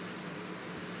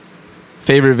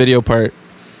 Favorite video part?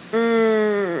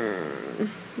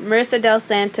 Marissa Del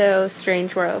Santo,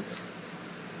 Strange World.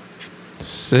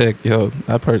 Sick, yo.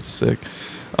 That part's sick.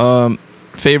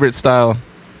 Favorite style?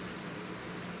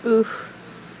 Oof.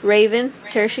 Raven,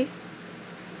 Tershi.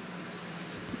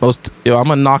 I'm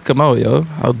gonna knock him out, yo.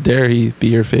 How dare he be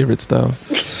your favorite style?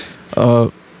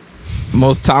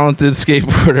 Most talented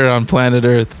skateboarder on planet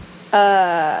Earth?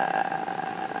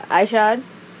 Ishad.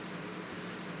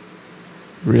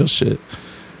 Real shit.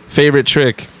 Favorite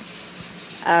trick?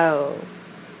 Oh.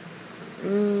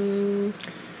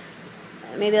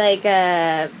 Maybe like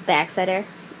a backsider.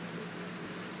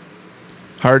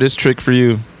 Hardest trick for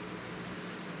you?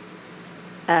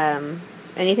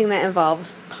 Anything that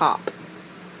involves pop.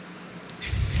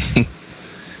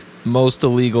 Most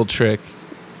illegal trick?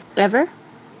 Ever?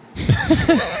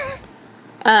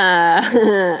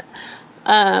 That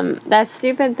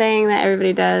stupid thing that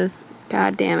everybody does.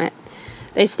 God damn it.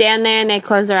 They stand there and they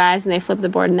close their eyes and they flip the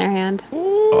board in their hand.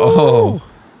 Oh,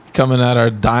 coming at our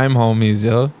dime homies,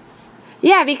 yo.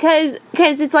 Yeah, because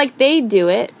it's like they do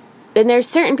it, and there's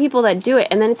certain people that do it,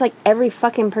 and then it's like every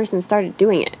fucking person started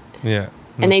doing it. Yeah.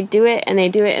 And they do it, and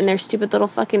their stupid little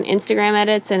fucking Instagram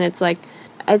edits, and it's like,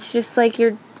 it's just like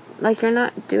you're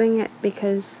not doing it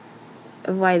because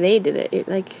of why they did it. You're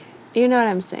like, you know what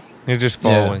I'm saying? You're just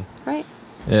following. Right?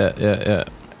 Yeah.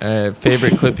 All right,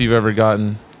 favorite clip you've ever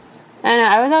gotten? I don't know.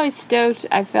 I was always stoked.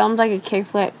 I filmed like a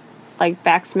kickflip, like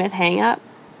backsmith hang up,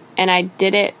 and I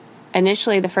did it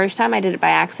initially. The first time I did it by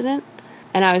accident,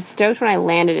 and I was stoked when I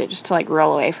landed it just to like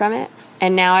roll away from it.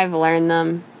 And now I've learned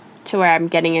them to where I'm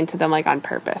getting into them like on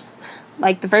purpose.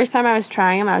 Like the first time I was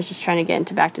trying them, I was just trying to get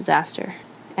into back disaster,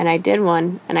 and I did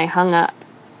one, and I hung up,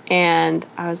 and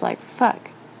I was like,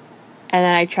 fuck. And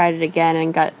then I tried it again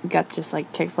and got just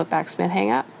like kickflip backsmith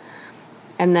hang up,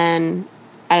 and then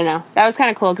I don't know. That was kind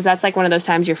of cool because that's like one of those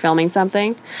times you're filming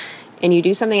something, and you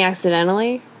do something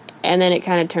accidentally, and then it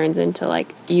kind of turns into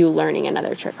like you learning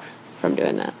another trick from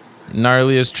doing that.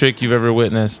 Gnarliest trick you've ever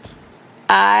witnessed?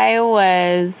 I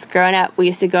was growing up, we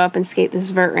used to go up and skate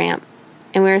this vert ramp,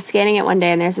 and we were skating it one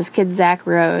day, and there's this kid, Zach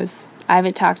Rose. I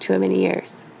haven't talked to him in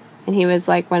years, and he was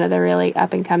like one of the really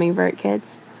up and coming vert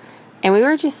kids, and we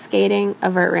were just skating a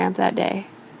vert ramp that day,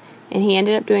 and he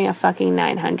ended up doing a fucking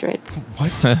 900.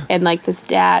 What? And like this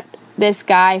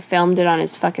guy filmed it on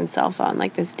his fucking cell phone,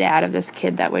 like this dad of this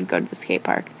kid that would go to the skate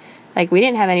park. Like we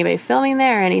didn't have anybody filming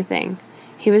there or anything.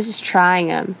 He was just trying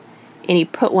them. And he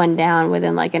put one down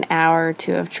within like an hour or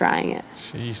two of trying it.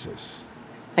 Jesus.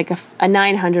 Like a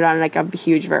 900 on like a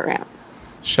huge vert ramp.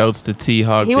 Shouts to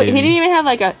T-Hawk, He didn't even have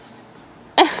like a...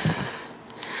 I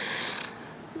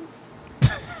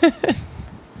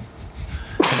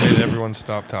made everyone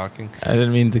stop talking. I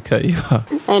didn't mean to cut you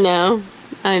off. I know.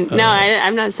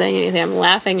 I'm not saying anything. I'm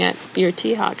laughing at your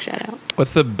T-Hawk shout out.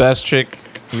 What's the best trick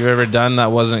you've ever done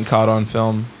that wasn't caught on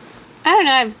film? I don't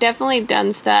know. I've definitely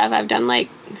done stuff. I've done like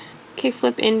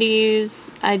kickflip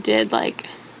indies. I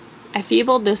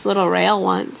feebled this little rail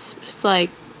once, just like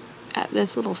at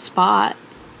this little spot.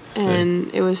 Sick.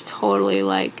 And it was totally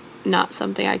like not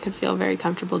something I could feel very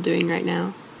comfortable doing right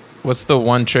now. What's the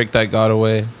one trick that got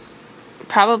away?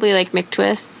 Probably like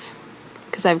McTwists,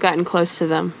 because I've gotten close to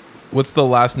them. What's the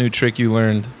last new trick you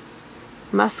learned?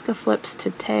 Muska flips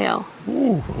to tail.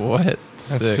 Ooh, what?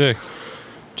 That's sick.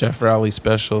 Jeff Rowley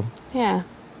special. Yeah.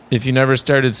 If you never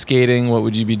started skating, what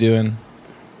would you be doing?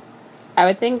 I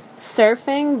would think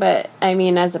surfing, but I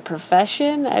mean, as a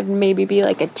profession, I'd maybe be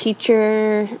like a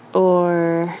teacher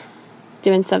or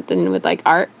doing something with like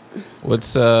art.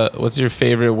 What's your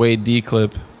favorite Wade D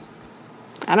clip?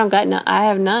 I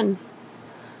have none.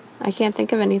 I can't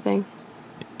think of anything.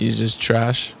 He's just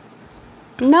trash.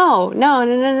 No.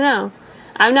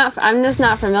 I'm just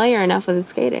not familiar enough with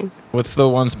skating. What's the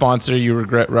one sponsor you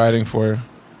regret riding for?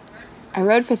 I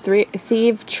rode for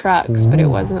Thieve Trucks, but it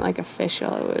wasn't like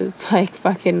official. It was like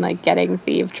fucking like getting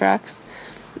Thieve Trucks,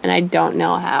 and I don't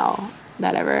know how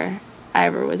I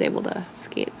ever was able to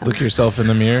skate them. Look yourself in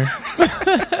the mirror.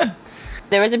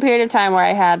 There was a period of time where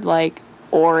I had like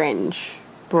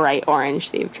bright orange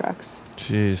Thieve Trucks.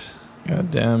 Jeez.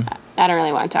 God damn. I don't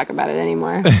really want to talk about it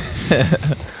anymore.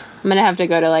 I'm gonna have to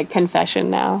go to like confession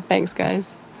now. Thanks,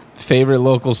 guys. Favorite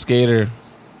local skater?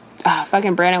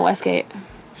 Fucking Brandon Westgate.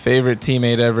 Favorite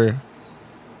teammate ever?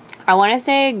 I want to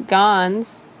say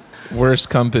Gons. Worst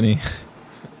company?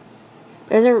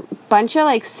 There's a bunch of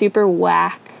like super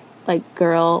whack like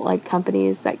girl like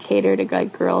companies that cater to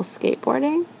like girls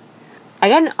skateboarding. I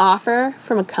got an offer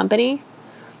from a company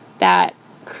that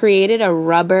created a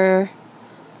rubber,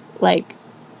 like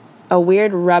a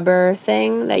weird rubber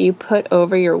thing that you put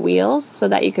over your wheels so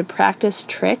that you could practice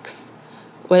tricks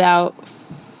without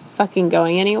fucking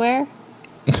going anywhere.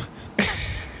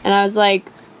 And I was like,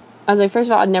 first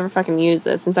of all, I'd never fucking use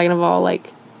this. And second of all,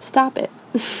 like, stop it.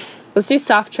 Let's do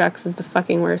Soft Trucks as the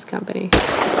fucking worst company.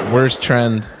 Worst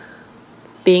trend?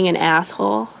 Being an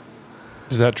asshole.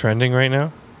 Is that trending right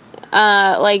now?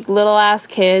 Like little ass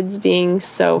kids being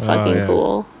so fucking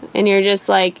cool. And you're just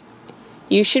like,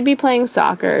 you should be playing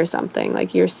soccer or something.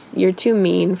 Like, you're too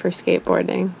mean for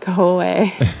skateboarding. Go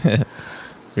away.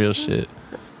 Real shit.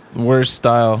 Worst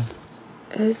style?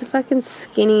 Who's the fucking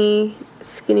skinny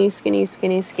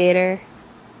skater?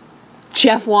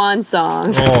 Jeff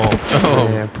Wansong. Oh,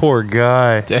 man, poor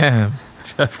guy. Damn.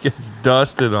 Jeff gets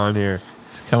dusted on here.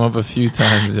 He's come up a few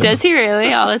times. Yo. Does he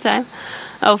really? All the time?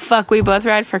 Oh, fuck. We both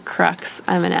ride for Crux.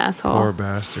 I'm an asshole. Poor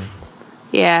bastard.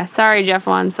 Yeah. Sorry, Jeff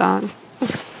Wansong.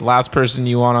 Last person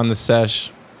you want on the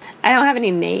sesh? I don't have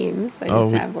any names. I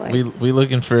just have like... We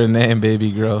looking for a name,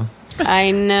 baby girl.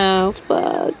 I know.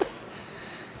 Fuck.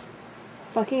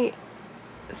 Fucking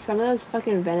some of those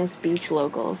fucking Venice Beach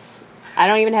locals. I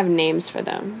don't even have names for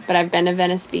them, but I've been to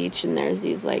Venice Beach, and there's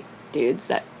these like dudes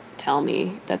that tell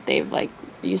me that they've like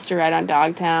used to ride on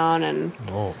Dogtown and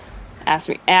ask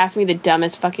me the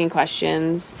dumbest fucking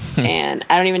questions, and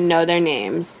I don't even know their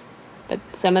names, but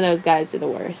some of those guys are the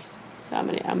worst. So I'm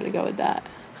gonna go with that.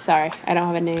 Sorry, I don't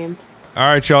have a name. All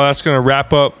right, y'all. That's gonna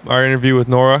wrap up our interview with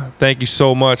Nora. Thank you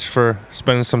so much for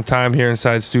spending some time here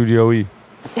inside Studio E.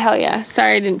 Hell yeah.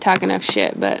 Sorry I didn't talk enough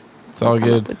shit, but it's all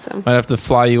good. Might have to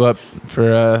fly you up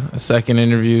for a second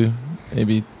interview.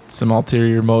 Maybe some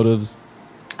ulterior motives.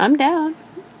 I'm down.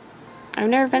 I've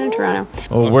never been in Toronto.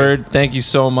 Well, okay. Word. Thank you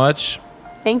so much.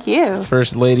 Thank you.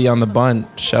 First lady on the bunt.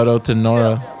 Shout out to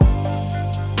Nora.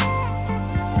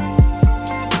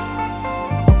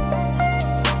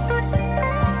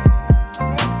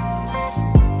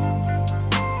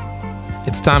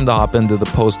 It's time to hop into the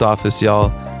post office,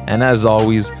 y'all. And as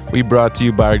always, we brought to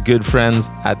you by our good friends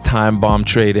at Time Bomb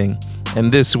Trading.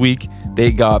 And this week,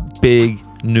 they got big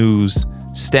news.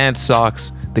 Stance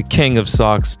Socks, the king of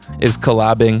socks, is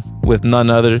collabing with none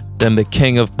other than the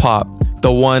king of pop,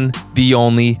 the one, the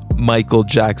only Michael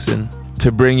Jackson,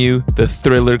 to bring you the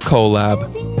Thriller collab.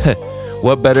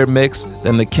 What better mix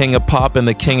than the king of pop and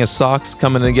the king of socks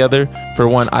coming together for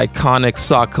one iconic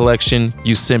sock collection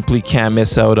you simply can't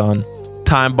miss out on.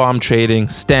 Time Bomb Trading,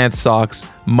 Stance Socks,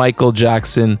 Michael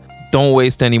Jackson. Don't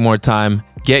waste any more time.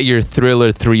 Get your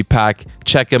Thriller 3-pack.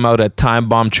 Check them out at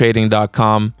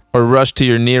timebombtrading.com or rush to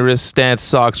your nearest Stance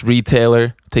Socks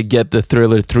retailer to get the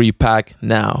Thriller 3-pack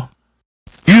now.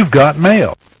 You've got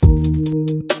mail.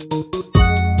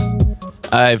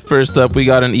 Alright, first up, we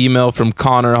got an email from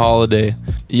Connor Holiday.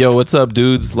 Yo, what's up,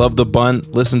 dudes? Love the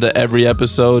bunt. Listen to every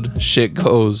episode. Shit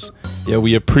goes. Yeah,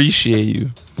 we appreciate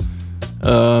you.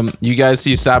 You guys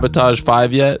see Sabotage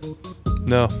 5 yet?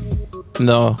 No.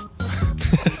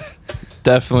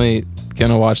 Definitely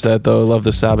gonna watch that though. Love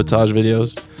the Sabotage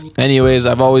videos. Anyways,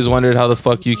 I've always wondered how the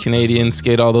fuck you Canadians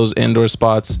skate all those indoor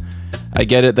spots. I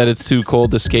get it that it's too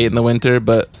cold to skate in the winter,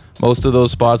 but most of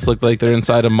those spots look like they're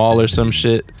inside a mall or some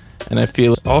shit. And I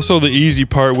feel also the easy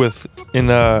part with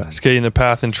skating the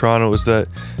path in Toronto is that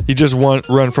you just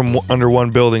run from under one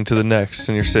building to the next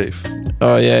and you're safe.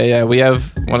 Oh yeah, we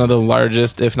have one of the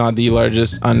largest, if not the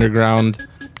largest, underground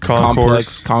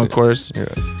concourse.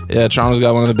 Yeah, Toronto's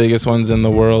got one of the biggest ones in the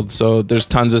world, so there's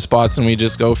tons of spots and we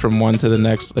just go from one to the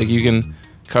next. Like you can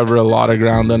cover a lot of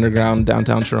ground underground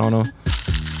downtown Toronto.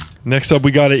 Next up, we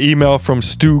got an email from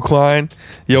Stu Klein.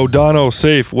 Yo, Dono,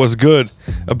 safe, what's good?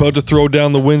 About to throw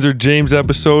down the Windsor James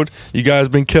episode. You guys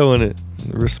been killing it.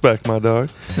 Respect, my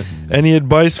dog. Any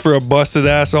advice for a busted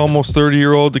ass almost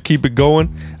 30-year-old to keep it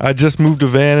going? I just moved a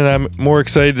van and I'm more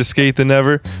excited to skate than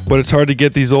ever, but it's hard to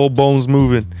get these old bones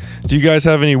moving. Do you guys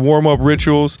have any warm-up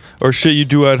rituals or shit you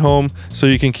do at home so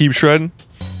you can keep shredding?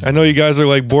 I know you guys are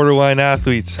like borderline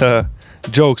athletes.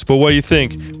 Jokes, but what do you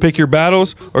think? Pick your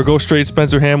battles or go straight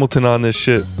Spencer Hamilton on this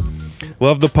shit?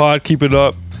 Love the pod, keep it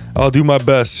up. I'll do my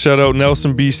best. Shout out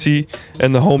Nelson, BC,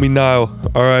 and the homie Nile,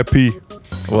 R.I.P.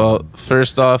 Well,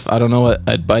 first off, I don't know what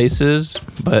advice is,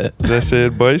 but... Did I say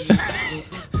advice?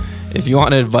 If you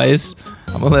want advice,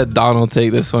 I'm going to let Donald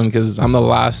take this one because I'm the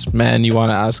last man you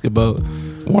want to ask about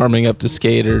warming up to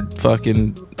skate or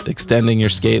fucking extending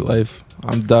your skate life.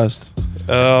 I'm dust.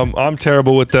 I'm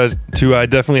terrible with that too. I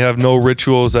definitely have no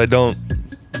rituals. I don't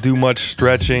do much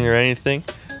stretching or anything.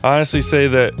 I honestly say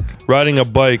that riding a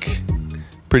bike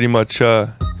pretty much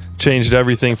changed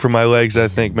everything for my legs, I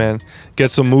think, man.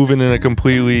 Gets them moving in a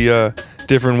completely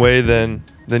different way than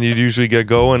you'd usually get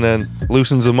going and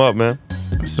loosens them up, man.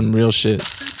 Some real shit.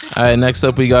 All right, next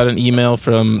up we got an email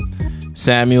from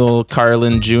Samuel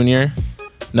Carlin Jr.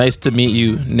 Nice to meet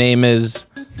you. Name is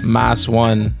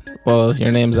Mass1. Well,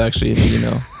 your name's actually in the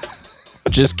email.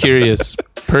 Just curious.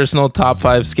 Personal top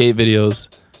 5 skate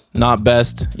videos. Not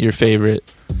best, your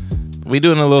favorite. We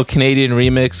doing a little Canadian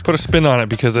remix. Put a spin on it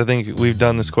because I think we've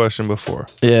done this question before.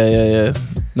 Yeah.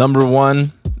 Number 1.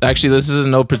 Actually, this is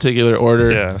in no particular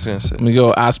order. Yeah, I was going to say. We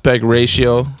go Aspect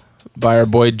Ratio by our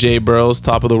boy Jay Burrows,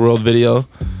 Top of the World video.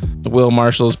 Will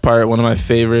Marshall's part, one of my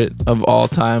favorite of all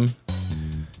time.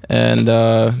 And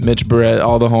Mitch Barrett,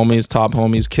 all the homies, top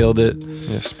homies, killed it.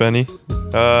 Yeah, Spenny.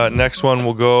 Next one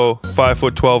will go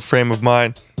 5'12" Frame of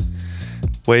Mind.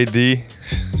 Wade D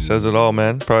says it all,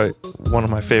 man. Probably one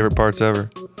of my favorite parts ever.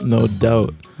 No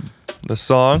doubt. The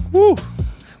song, woo.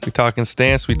 We talking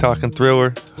Stance, we talking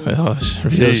Thriller. Oh,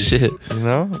 real shit. You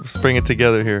know, let's bring it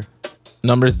together here.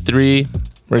 Number 3,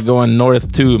 we're going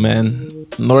North 2, man.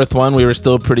 North 1, we were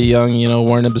still pretty young,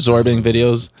 weren't absorbing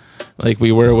videos like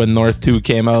we were when North 2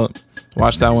 came out.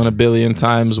 Watched that one a billion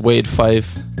times. Wade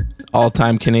Fife,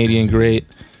 all-time Canadian great.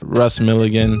 Russ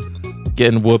Milligan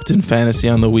getting whooped in fantasy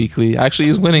on the weekly. Actually,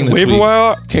 he's winning this week.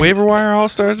 Waiver wire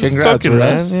All-Stars is Congrats, cooking,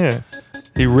 man. Russ. Yeah.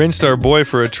 He rinsed our boy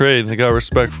for a trade. They got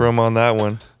respect for him on that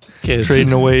one. Kid.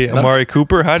 Trading away Amari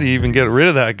Cooper. How do you even get rid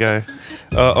of that guy?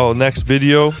 Next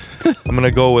video, I'm going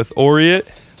to go with Oriet.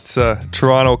 It's a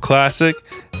Toronto classic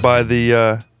by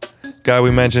the guy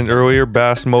we mentioned earlier,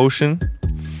 Bass Motion.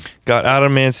 Got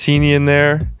Adam Mancini in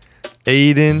there.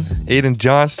 Aiden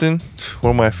Johnston,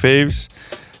 one of my faves.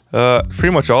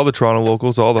 Pretty much all the Toronto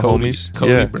locals, all the homies.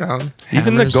 Cody Brown.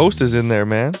 Even the Hammers. Ghost is in there,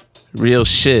 man. Real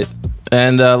shit.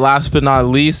 And last but not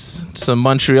least, some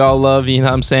Montreal love. You know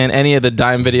what I'm saying? Any of the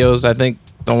Dime videos. I think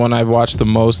the one I've watched the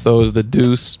most, though, is the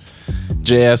Deuce.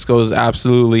 JS goes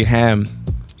absolutely ham.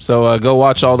 So go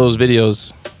watch all those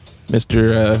videos,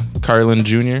 Mr. Carlin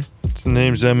Jr. His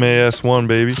name's MAS1,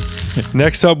 baby.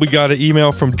 Next up, we got an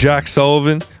email from Jack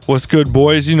Sullivan. What's good,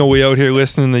 boys? You know we out here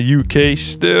listening in the UK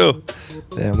still.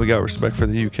 Damn, we got respect for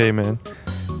the UK, man.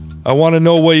 I want to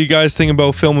know what you guys think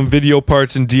about filming video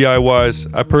parts and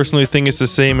DIYs. I personally think it's the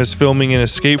same as filming in a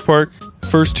skate park.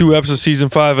 First 2 episodes of season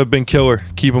 5 have been killer.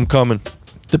 Keep them coming.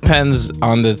 Depends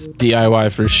on the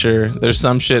DIY for sure. There's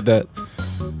some shit that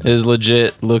is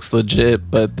legit, looks legit,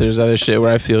 but there's other shit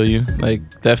where I feel you. Like,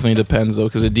 definitely depends though,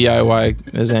 because a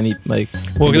DIY is any, like...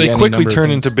 Well, can be they any quickly number of turn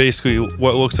things. into basically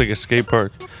what looks like a skate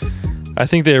park. I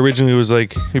think they originally was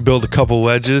like, you build a couple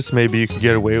ledges, maybe you could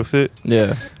get away with it.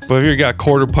 Yeah. But if you got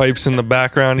quarter pipes in the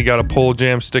background, you got a pole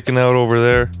jam sticking out over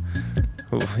there.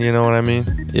 You know what I mean?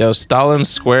 Yo, Stalin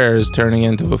Square is turning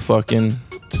into a fucking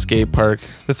skate park.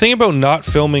 The thing about not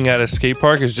filming at a skate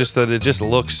park is just that it just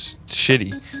looks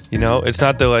shitty. You know, it's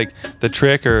not that like the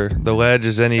trick or the ledge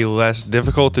is any less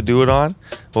difficult to do it on.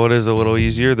 Well, it is a little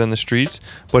easier than the streets,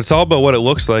 but it's all about what it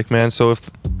looks like, man. So if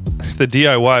the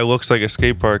DIY looks like a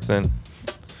skate park, then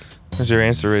that's your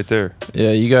answer right there.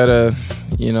 Yeah, you gotta,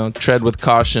 tread with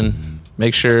caution.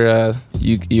 Make sure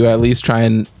you at least try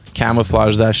and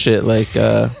camouflage that shit like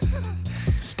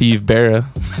Steve Barra.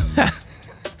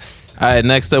 All right,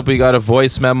 next up we got a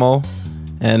voice memo,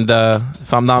 and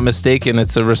if I'm not mistaken,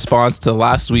 it's a response to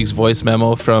last week's voice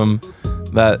memo from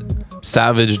that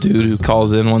savage dude who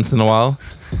calls in once in a while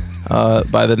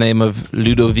by the name of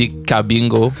Ludovic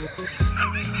Cabingo.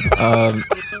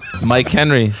 Mike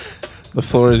Henry, the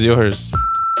floor is yours.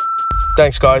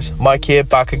 Thanks, guys. Mike here,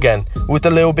 back again with a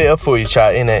little bit of footy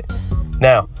chat in it.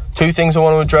 Now, 2 things I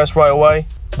want to address right away.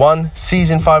 1,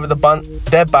 season 5 of the Bunt,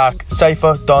 they're back.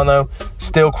 Safer, Dono,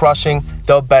 still crushing,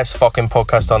 the best fucking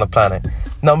podcast on the planet.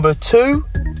 Number 2,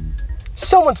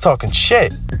 someone's talking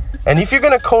shit. And if you're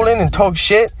going to call in and talk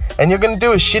shit, and you're going to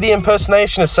do a shitty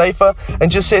impersonation of Safer,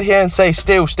 and just sit here and say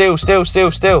still,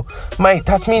 mate,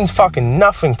 that means fucking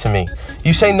nothing to me.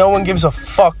 You say no one gives a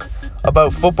fuck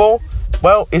about football?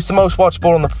 Well, it's the most watched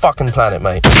sport on the fucking planet,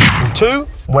 mate. And 2,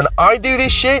 when I do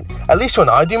this shit, at least when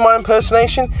I do my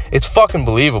impersonation, it's fucking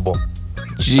believable.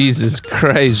 Jesus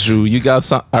Christ, Drew, you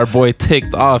got our boy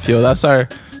ticked off, yo. That's our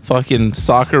fucking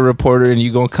soccer reporter, and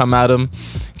you gonna come at him.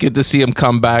 Good to see him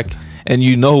come back, and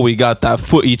we got that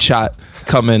footy chat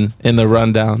coming in the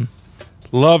rundown.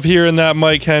 Love hearing that,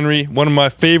 Mike Henry. One of my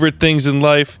favorite things in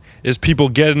life is people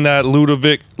getting that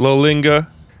Ludovic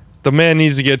Lolinga. The man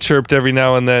needs to get chirped every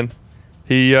now and then.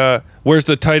 He wears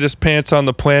the tightest pants on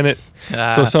the planet,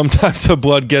 so sometimes the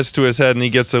blood gets to his head and he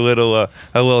gets a little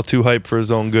too hyped for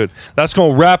his own good. That's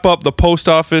going to wrap up the post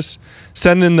office.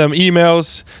 Sending them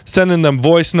emails, sending them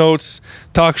voice notes,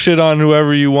 talk shit on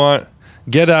whoever you want.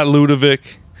 Get at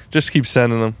Ludovic. Just keep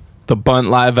sending them.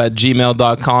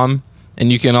 thebuntlive@gmail.com,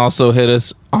 and you can also hit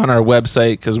us on our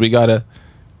website because we got a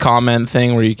comment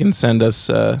thing where you can send us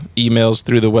emails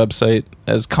through the website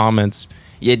as comments.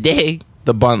 You dig?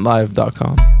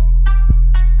 thebuntlive.com.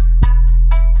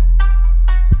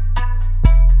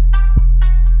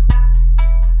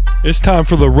 It's time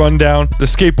for the rundown, the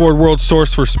skateboard world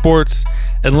source for sports.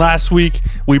 And last week,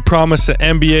 we promised an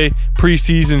NBA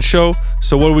preseason show.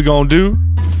 So what are we going to do?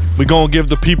 We're going to give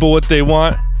the people what they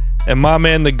want. And my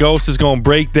man, the Ghost, is going to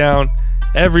break down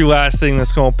every last thing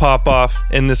that's going to pop off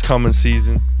in this coming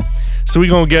season. So we're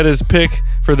going to get his pick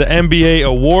for the NBA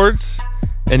awards.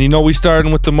 And we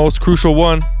starting with the most crucial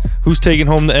one. Who's taking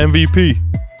home the MVP?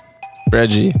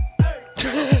 Reggie.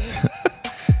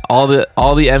 all the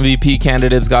MVP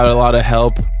candidates got a lot of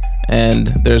help, and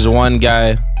there's one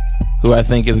guy who I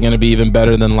think is going to be even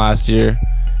better than last year,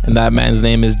 and that man's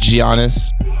name is Giannis.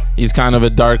 He's kind of a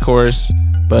dark horse,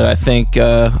 but I think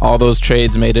all those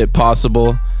trades made it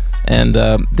possible, and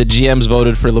the GMs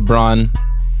voted for LeBron,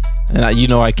 and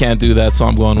I can't do that, so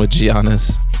I'm going with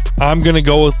Giannis. I'm going to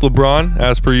go with LeBron,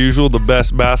 as per usual, the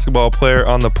best basketball player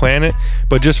on the planet.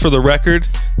 But just for the record,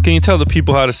 can you tell the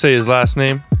people how to say his last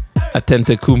name?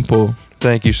 Antetokounmpo.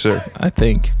 Thank you, sir. I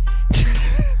think.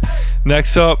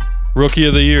 Next up, Rookie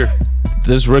of the Year.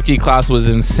 This rookie class was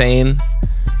insane.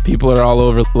 People are all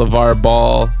over LeVar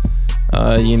Ball.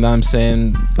 You know what I'm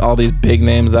saying? All these big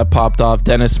names that popped off.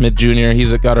 Dennis Smith Jr.,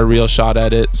 he's got a real shot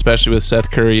at it, especially with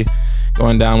Seth Curry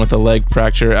going down with a leg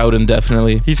fracture out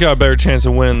indefinitely. He's got a better chance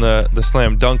of winning the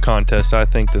slam dunk contest, I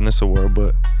think, than this award,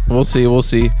 but we'll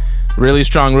see. Really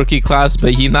strong rookie class,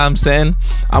 but you know what I'm saying?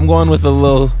 I'm going with a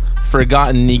little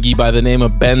forgotten niggy by the name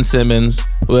of Ben Simmons,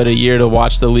 who had a year to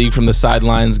watch the league from the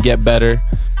sidelines get better.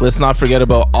 Let's not forget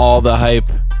about all the hype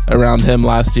around him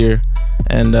last year.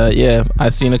 And yeah,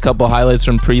 I've seen a couple highlights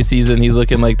from preseason. He's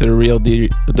looking like the real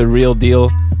deal.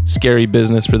 Scary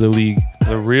business for the league.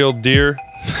 The real deer.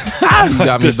 You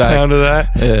got me The back. sound of that.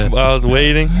 Yeah. I was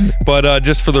waiting. But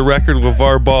just for the record,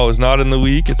 LeVar Ball is not in the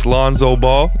league. It's Lonzo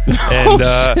Ball. And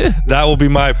that will be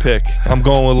my pick. I'm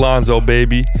going with Lonzo,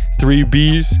 baby. 3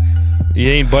 Bs. He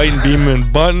ain't biting, beaming,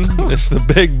 and bunting. It's the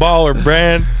big baller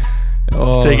brand.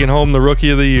 He's taking home the Rookie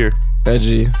of the Year.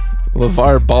 Reggie,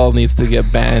 LeVar Ball needs to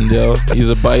get banned, yo. He's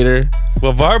a biter,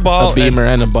 LeVar Ball, a beamer,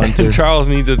 and a bunter. and Charles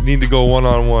need to go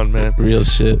 1-on-1, man. Real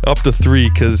shit. Up to 3,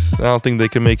 because I don't think they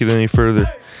can make it any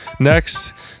further.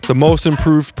 Next, the most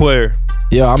improved player.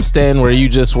 Yo, I'm staying where you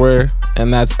just were,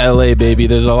 and that's LA, baby.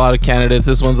 There's a lot of candidates.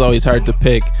 This one's always hard to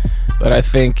pick, but I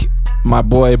think my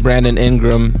boy Brandon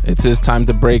Ingram, it's his time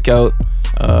to break out.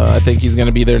 I think he's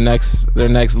gonna be their next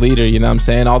leader. You know what I'm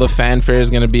saying? All the fanfare is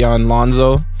gonna be on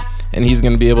Lonzo, and he's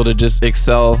gonna be able to just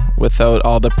excel without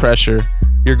all the pressure.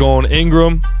 You're going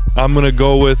Ingram. I'm going to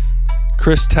go with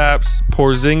Kristaps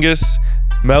Porzingis.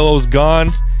 Melo's gone.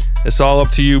 It's all up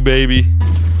to you, baby.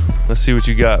 Let's see what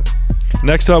you got.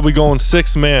 Next up, we going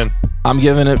 6th man. I'm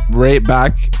giving it right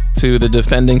back to the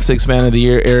defending 6th man of the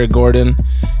year, Eric Gordon.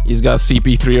 He's got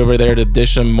CP3 over there to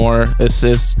dish him more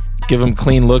assists, give him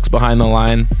clean looks behind the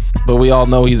line. But we all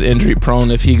know he's injury prone.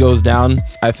 If he goes down,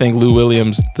 I think Lou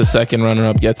Williams, the second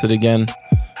runner-up, gets it again.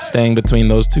 Staying between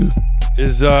those two.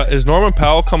 Is Norman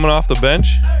Powell coming off the bench?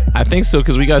 I think so,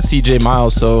 because we got CJ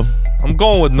Miles, so I'm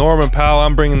going with Norman Powell.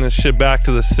 I'm bringing this shit back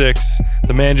to the 6.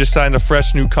 The man just signed a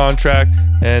fresh new contract.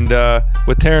 And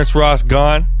with Terrence Ross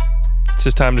gone, it's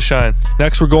his time to shine.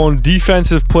 Next, we're going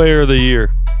Defensive Player of the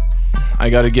Year. I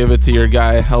got to give it to your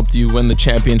guy. Helped you win the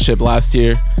championship last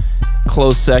year.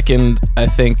 Close second, I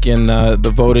think, in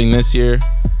the voting this year,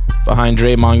 behind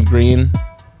Draymond Green.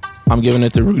 I'm giving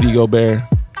it to Rudy Gobert.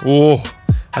 Oh,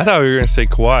 I thought we were going to say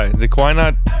Kawhi. Did Kawhi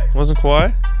not? Wasn't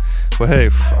Kawhi? But hey,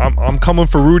 I'm coming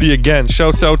for Rudy again.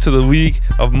 Shouts out to the League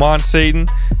of Mont Satan.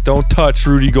 Don't touch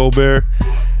Rudy Gobert.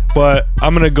 But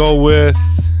I'm gonna go with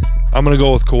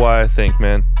Kawhi, I think,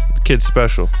 man. The kid's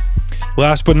special.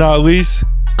 Last but not least,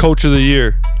 Coach of the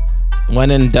Year. When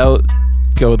in doubt,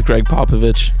 go with Greg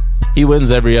Popovich. He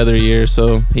wins every other year,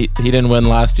 so he didn't win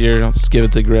last year. I'll just give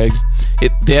it to Greg. They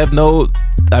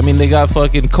got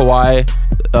fucking Kawhi.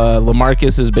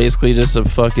 LaMarcus is basically just a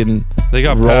fucking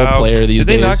role player these days. Did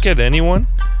they not get anyone?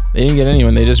 They didn't get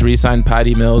anyone. They just re-signed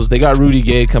Patty Mills. They got Rudy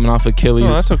Gay coming off Achilles.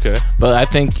 Oh, that's okay. But I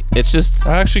think it's just...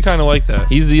 I actually kind of like that.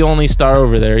 He's the only star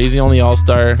over there. He's the only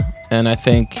all-star. And I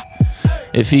think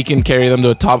if he can carry them to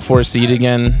a top 4 seed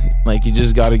again, like, you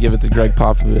just got to give it to Greg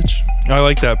Popovich. I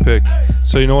like that pick.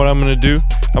 So you know what I'm going to do?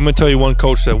 I'm going to tell you one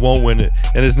coach that won't win it.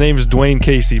 And his name is Dwayne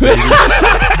Casey, baby.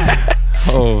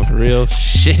 Oh, real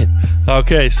shit.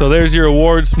 Okay, so there's your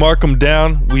awards. Mark them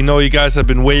down. We know you guys have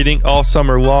been waiting all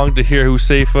summer long to hear who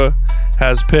Seifa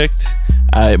has picked.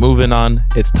 All right, moving on.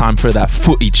 It's time for that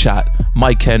footy chat.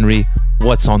 Mike Henry,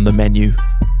 what's on the menu?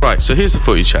 Right, so here's the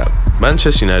footy chat.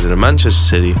 Manchester United and Manchester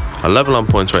City are level on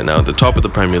points right now at the top of the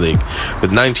Premier League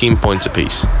with 19 points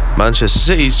apiece. Manchester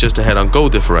City's just ahead on goal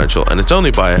differential, and it's only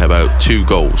by about 2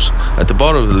 goals. At the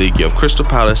bottom of the league, you have Crystal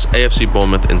Palace, AFC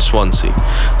Bournemouth, and Swansea.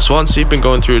 Swansea have been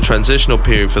going through a transitional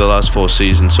period for the last 4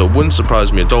 seasons, so it wouldn't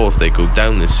surprise me at all if they go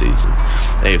down this season.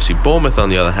 AFC Bournemouth, on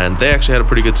the other hand, they actually had a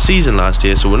pretty good season last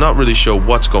year, so we're not really sure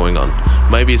what's going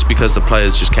on. Maybe it's because the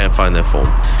players just can't find their form.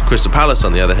 Crystal Palace,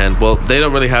 on the other hand, well, they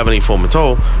don't really have any form at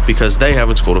all because they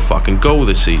haven't scored a fucking goal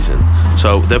this season.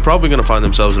 So they're probably going to find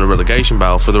themselves in a relegation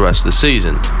battle for the rest of the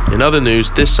season. In other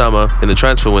news, this summer in the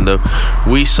transfer window,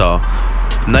 we saw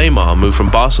Neymar moved from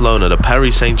Barcelona to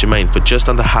Paris Saint-Germain for just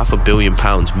under £500 million,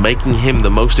 making him the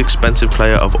most expensive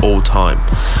player of all time.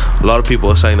 A lot of people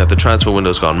are saying that the transfer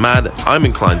window's gone mad. I'm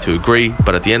inclined to agree,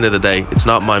 but at the end of the day, it's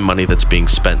not my money that's being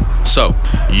spent. So,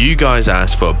 you guys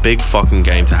asked for a big fucking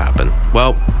game to happen.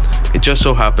 Well, It just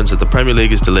so happens that the Premier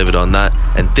League has delivered on that,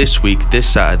 and this week,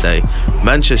 this Saturday,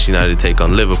 Manchester United take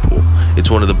on Liverpool.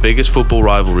 It's one of the biggest football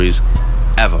rivalries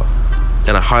ever,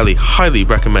 and I highly, highly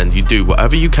recommend you do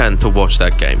whatever you can to watch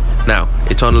that game. Now,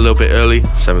 it's on a little bit early,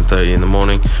 7:30 in the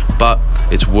morning, but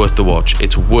it's worth the watch.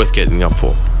 It's worth getting up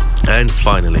for. And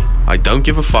finally, I don't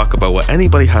give a fuck about what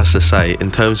anybody has to say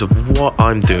in terms of what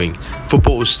I'm doing.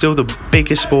 Football is still the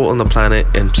biggest sport on the planet,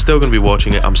 and I'm still going to be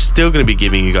watching it. I'm still going to be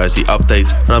giving you guys the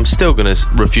updates, and I'm still going to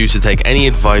refuse to take any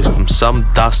advice from some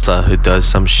duster who does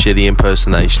some shitty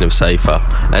impersonation of Safer.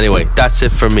 Anyway, that's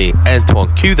it from me.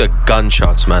 Antoine, cue the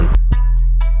gunshots, man.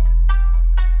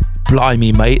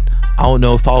 Blimey, mate. I don't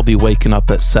know if I'll be waking up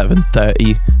at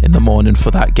 7:30 in the morning for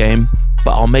that game,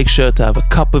 but I'll make sure to have a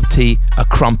cup of tea, a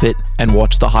crumpet, and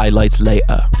watch the highlights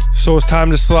later. So it's time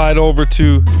to slide over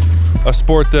to a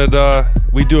sport that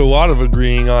we do a lot of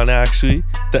agreeing on, actually.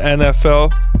 The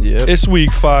NFL. Yep. It's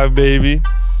week 5, baby.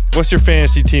 What's your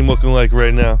fantasy team looking like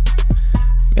right now?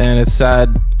 And it's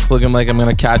sad. It's looking like I'm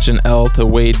going to catch an L to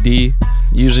Wade D.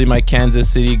 Usually my Kansas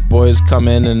City boys come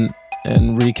in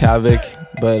and wreak havoc,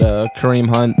 but Kareem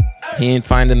Hunt, he ain't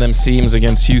finding them seams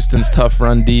against Houston's tough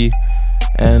run D.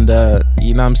 And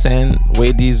you know what I'm saying?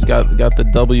 Wade D's got the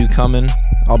W coming.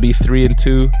 I'll be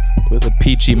 3-2 with a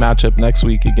peachy matchup next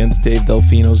week against Dave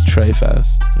Delfino's Trey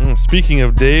Fast. Speaking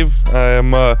of Dave, I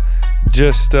am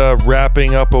just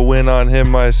wrapping up a win on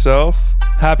him myself.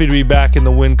 Happy to be back in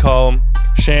the win column.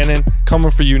 Shannon, coming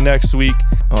for you next week.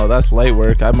 Oh, that's light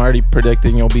work. I'm already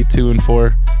predicting you'll be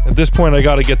 2-4. At this point, I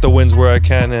got to get the wins where I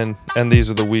can, and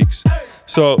these are the weeks.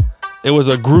 So it was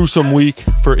a gruesome week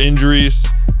for injuries.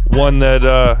 One that,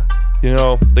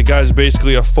 the guy's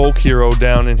basically a folk hero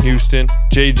down in Houston.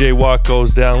 J.J. Watt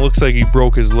goes down. Looks like he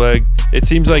broke his leg. It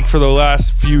seems like for the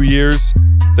last few years,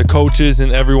 the coaches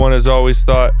and everyone has always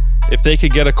thought if they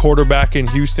could get a quarterback in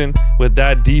Houston with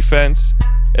that defense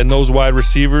and those wide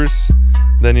receivers,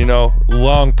 then,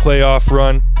 long playoff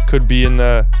run could be in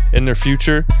their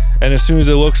future. And as soon as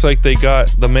it looks like they got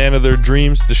the man of their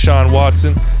dreams, Deshaun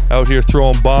Watson, out here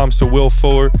throwing bombs to Will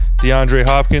Fuller, DeAndre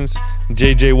Hopkins,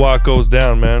 J.J. Watt goes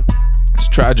down, man. It's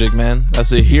tragic, man.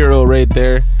 That's a hero right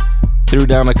there. Threw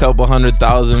down a couple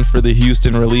 $100,000 for the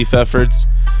Houston relief efforts.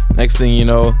 Next thing you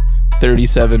know,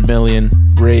 $37 million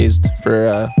raised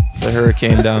for the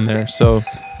hurricane down there. So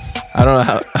I don't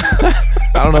know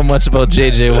I don't know much about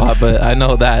J.J. Watt, but I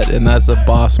know that, and that's a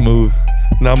boss move.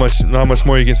 Not much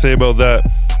more you can say about that.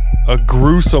 A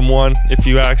gruesome one, if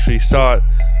you actually saw it.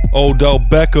 Odell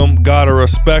Beckham, gotta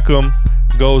respect him,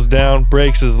 goes down,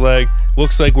 breaks his leg.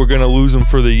 Looks like we're gonna lose him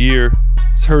for the year.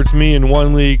 This hurts me in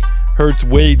one league, hurts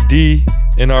Wade D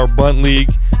in our Bunt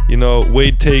league.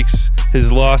 Wade takes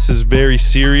his losses very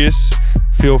serious.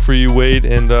 Feel for you, Wade,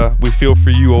 and we feel for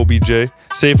you, OBJ.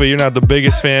 Safa, you're not the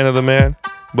biggest fan of the man,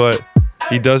 but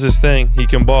he does his thing. He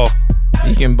can ball.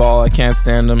 He can ball. I can't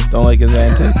stand him. Don't like his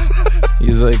antics.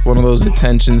 He's like one of those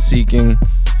attention-seeking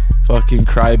fucking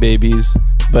crybabies.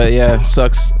 But yeah,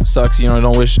 sucks.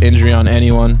 Don't wish injury on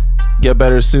anyone. Get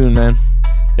better soon, man.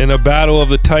 In a battle of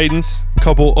the Titans,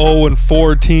 couple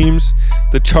 0-4 teams,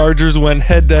 the Chargers went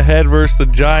head-to-head versus the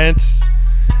Giants,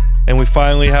 and we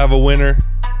finally have a winner.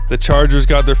 The Chargers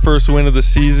got their first win of the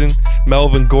season.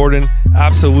 Melvin Gordon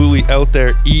absolutely out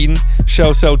there eating.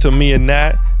 Shouts out to me and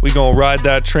Nat. We gonna ride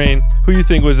that train. Who you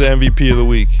think was the MVP of the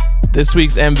week? This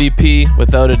week's MVP,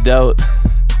 without a doubt,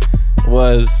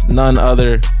 was none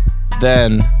other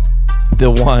than the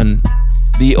one,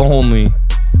 the only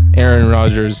Aaron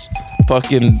Rodgers.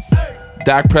 Fucking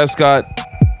Dak Prescott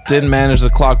didn't manage the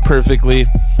clock perfectly.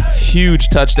 Huge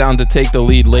touchdown to take the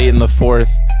lead late in the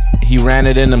fourth. He ran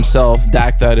it in himself,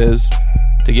 Dak that is,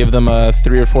 to give them a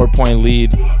 3 or 4 point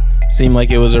lead. Seemed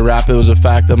like it was a wrap, it was a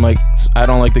fact. I'm like, I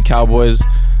don't like the Cowboys.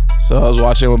 So I was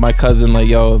watching with my cousin like,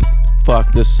 yo,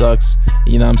 fuck, this sucks.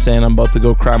 You know what I'm saying? I'm about to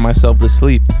go cry myself to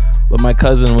sleep. But my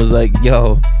cousin was like,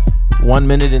 yo, 1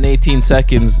 minute and 18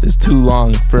 seconds is too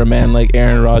long for a man like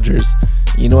Aaron Rodgers.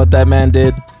 You know what that man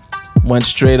did? Went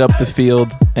straight up the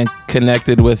field and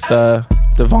connected with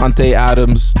Devontae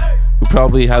Adams, who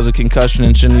probably has a concussion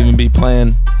and shouldn't even be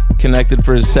playing. Connected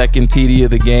for his second TD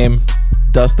of the game.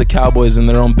 Dust the Cowboys in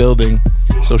their own building.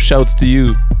 So shouts to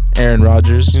you, Aaron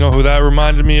Rodgers. You know who that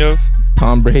reminded me of?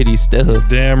 Tom Brady still.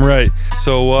 Damn right.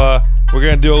 So we're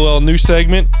going to do a little new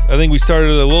segment. I think we started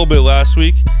it a little bit last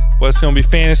week, but it's going to be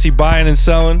fantasy buying and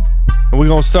selling. And we're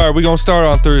going to start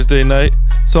on Thursday night.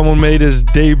 Someone made his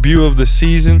debut of the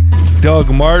season. Doug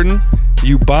Martin.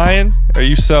 You buying or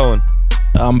you selling?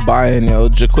 I'm buying, yo.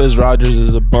 Jaquiz Rodgers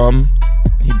is a bum.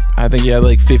 I think he had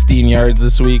like 15 yards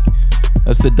this week.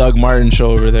 That's the Doug Martin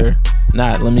show over there.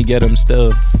 Let me get him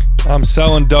still. I'm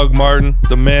selling Doug Martin.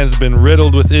 The man's been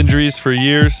riddled with injuries for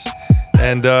years.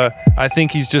 And I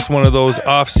think he's just one of those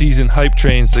off-season hype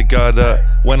trains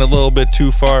that went a little bit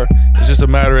too far. It's just a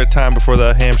matter of time before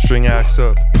that hamstring acts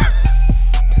up.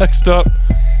 Next up,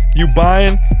 you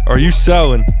buying or you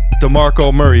selling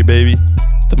DeMarco Murray, baby?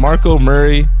 DeMarco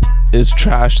Murray is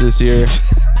trash this year,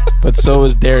 but so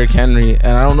is Derrick Henry.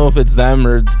 And I don't know if it's them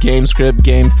or it's game script,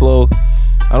 game flow.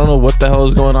 I don't know what the hell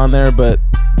is going on there, but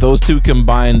those two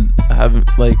combined have,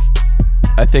 like,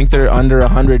 I think they're under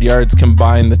 100 yards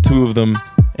combined, the two of them,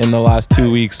 in the last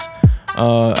 2 weeks.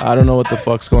 I don't know what the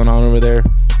fuck's going on over there.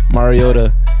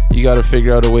 Mariota, you got to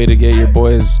figure out a way to get your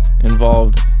boys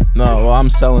involved. No, well, I'm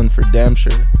selling for damn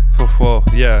sure. Well,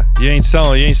 yeah, you ain't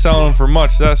selling them for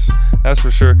much. That's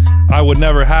for sure. I would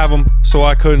never have him, so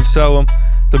I couldn't sell him.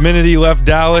 The minute he left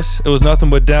Dallas, it was nothing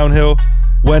but downhill.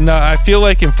 When I feel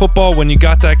like in football, when you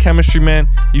got that chemistry, man,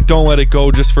 you don't let it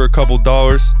go just for a couple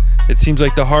dollars. It seems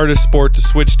like the hardest sport to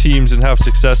switch teams and have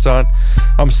success on.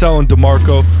 I'm selling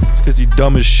DeMarco because he's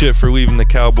dumb as shit for leaving the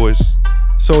Cowboys.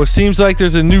 So it seems like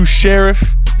there's a new sheriff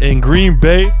in Green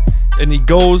Bay, and he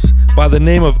goes by the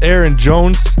name of Aaron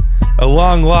Jones, a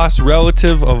long-lost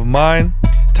relative of mine.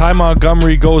 Ty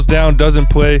Montgomery goes down, doesn't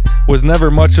play, was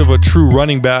never much of a true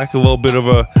running back, a little bit of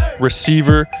a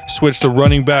receiver, switched to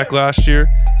running back last year.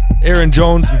 Aaron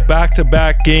Jones,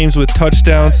 back-to-back games with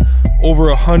touchdowns, over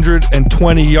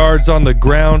 120 yards on the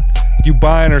ground. You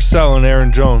buying or selling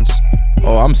Aaron Jones?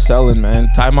 Oh, I'm selling, man.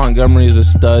 Ty Montgomery is a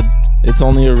stud. It's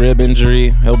only a rib injury.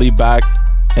 He'll be back.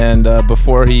 And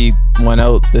before he went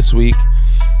out this week,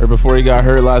 or before he got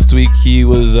hurt last week, he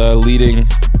was leading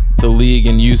the league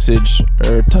in usage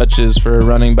or touches for a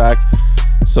running back.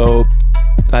 So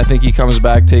I think he comes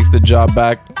back, takes the job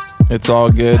back. It's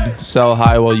all good. Sell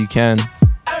high while you can.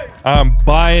 I'm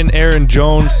buying Aaron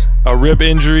Jones. A rib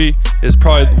injury is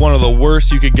probably one of the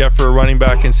worst you could get for a running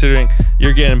back, considering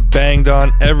you're getting banged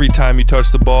on every time you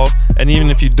touch the ball. And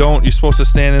even if you don't, you're supposed to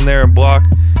stand in there and block.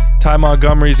 Ty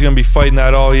Montgomery's going to be fighting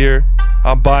that all year.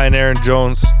 I'm buying Aaron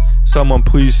Jones. Someone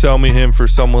please sell me him for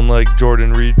someone like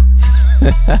Jordan Reed.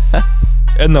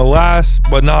 And the last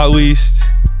but not least,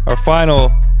 our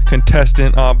final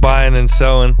contestant on buying and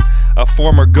selling, a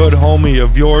former good homie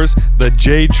of yours, the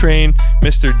J Train,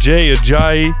 Mr. Jay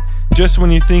Ajayi. Just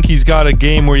when you think he's got a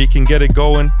game where you can get it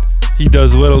going, he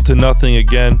does little to nothing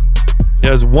again. He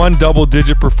has one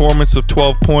double-digit performance of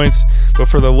 12 points, but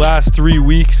for the last 3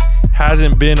 weeks,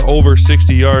 hasn't been over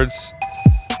 60 yards.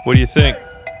 What do you think?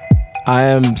 I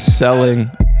am selling.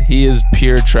 He is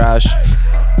pure trash.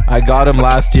 I got him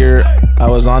last year. I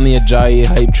was on the Ajayi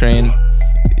hype train.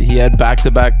 He had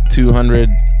back-to-back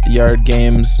 200-yard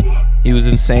games. He was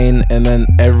insane, and then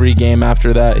every game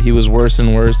after that, he was worse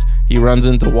and worse. He runs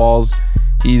into walls.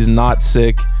 He's not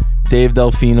sick. Dave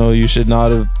Delfino, you should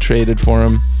not have traded for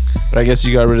him. But I guess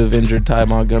you got rid of injured Ty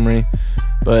Montgomery.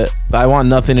 But I want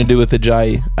nothing to do with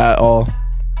Ajayi at all.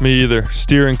 Me either.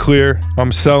 Steering clear.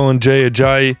 I'm selling Jay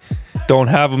Ajayi. Don't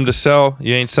have him to sell.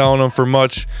 You ain't selling him for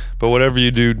much. But whatever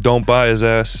you do, don't buy his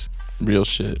ass. Real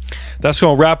shit. That's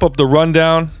going to wrap up the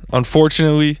rundown.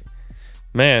 Unfortunately,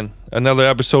 man, another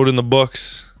episode in the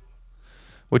books.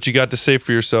 What you got to say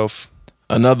for yourself?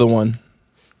 Another one.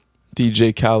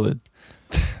 DJ Khaled.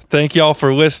 Thank y'all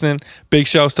for listening. Big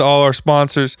shouts to all our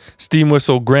sponsors. Steam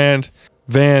Whistle, Grand,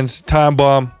 Vans, Time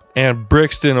Bomb, and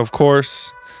Brixton, of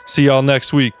course. See y'all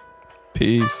next week.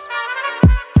 Peace.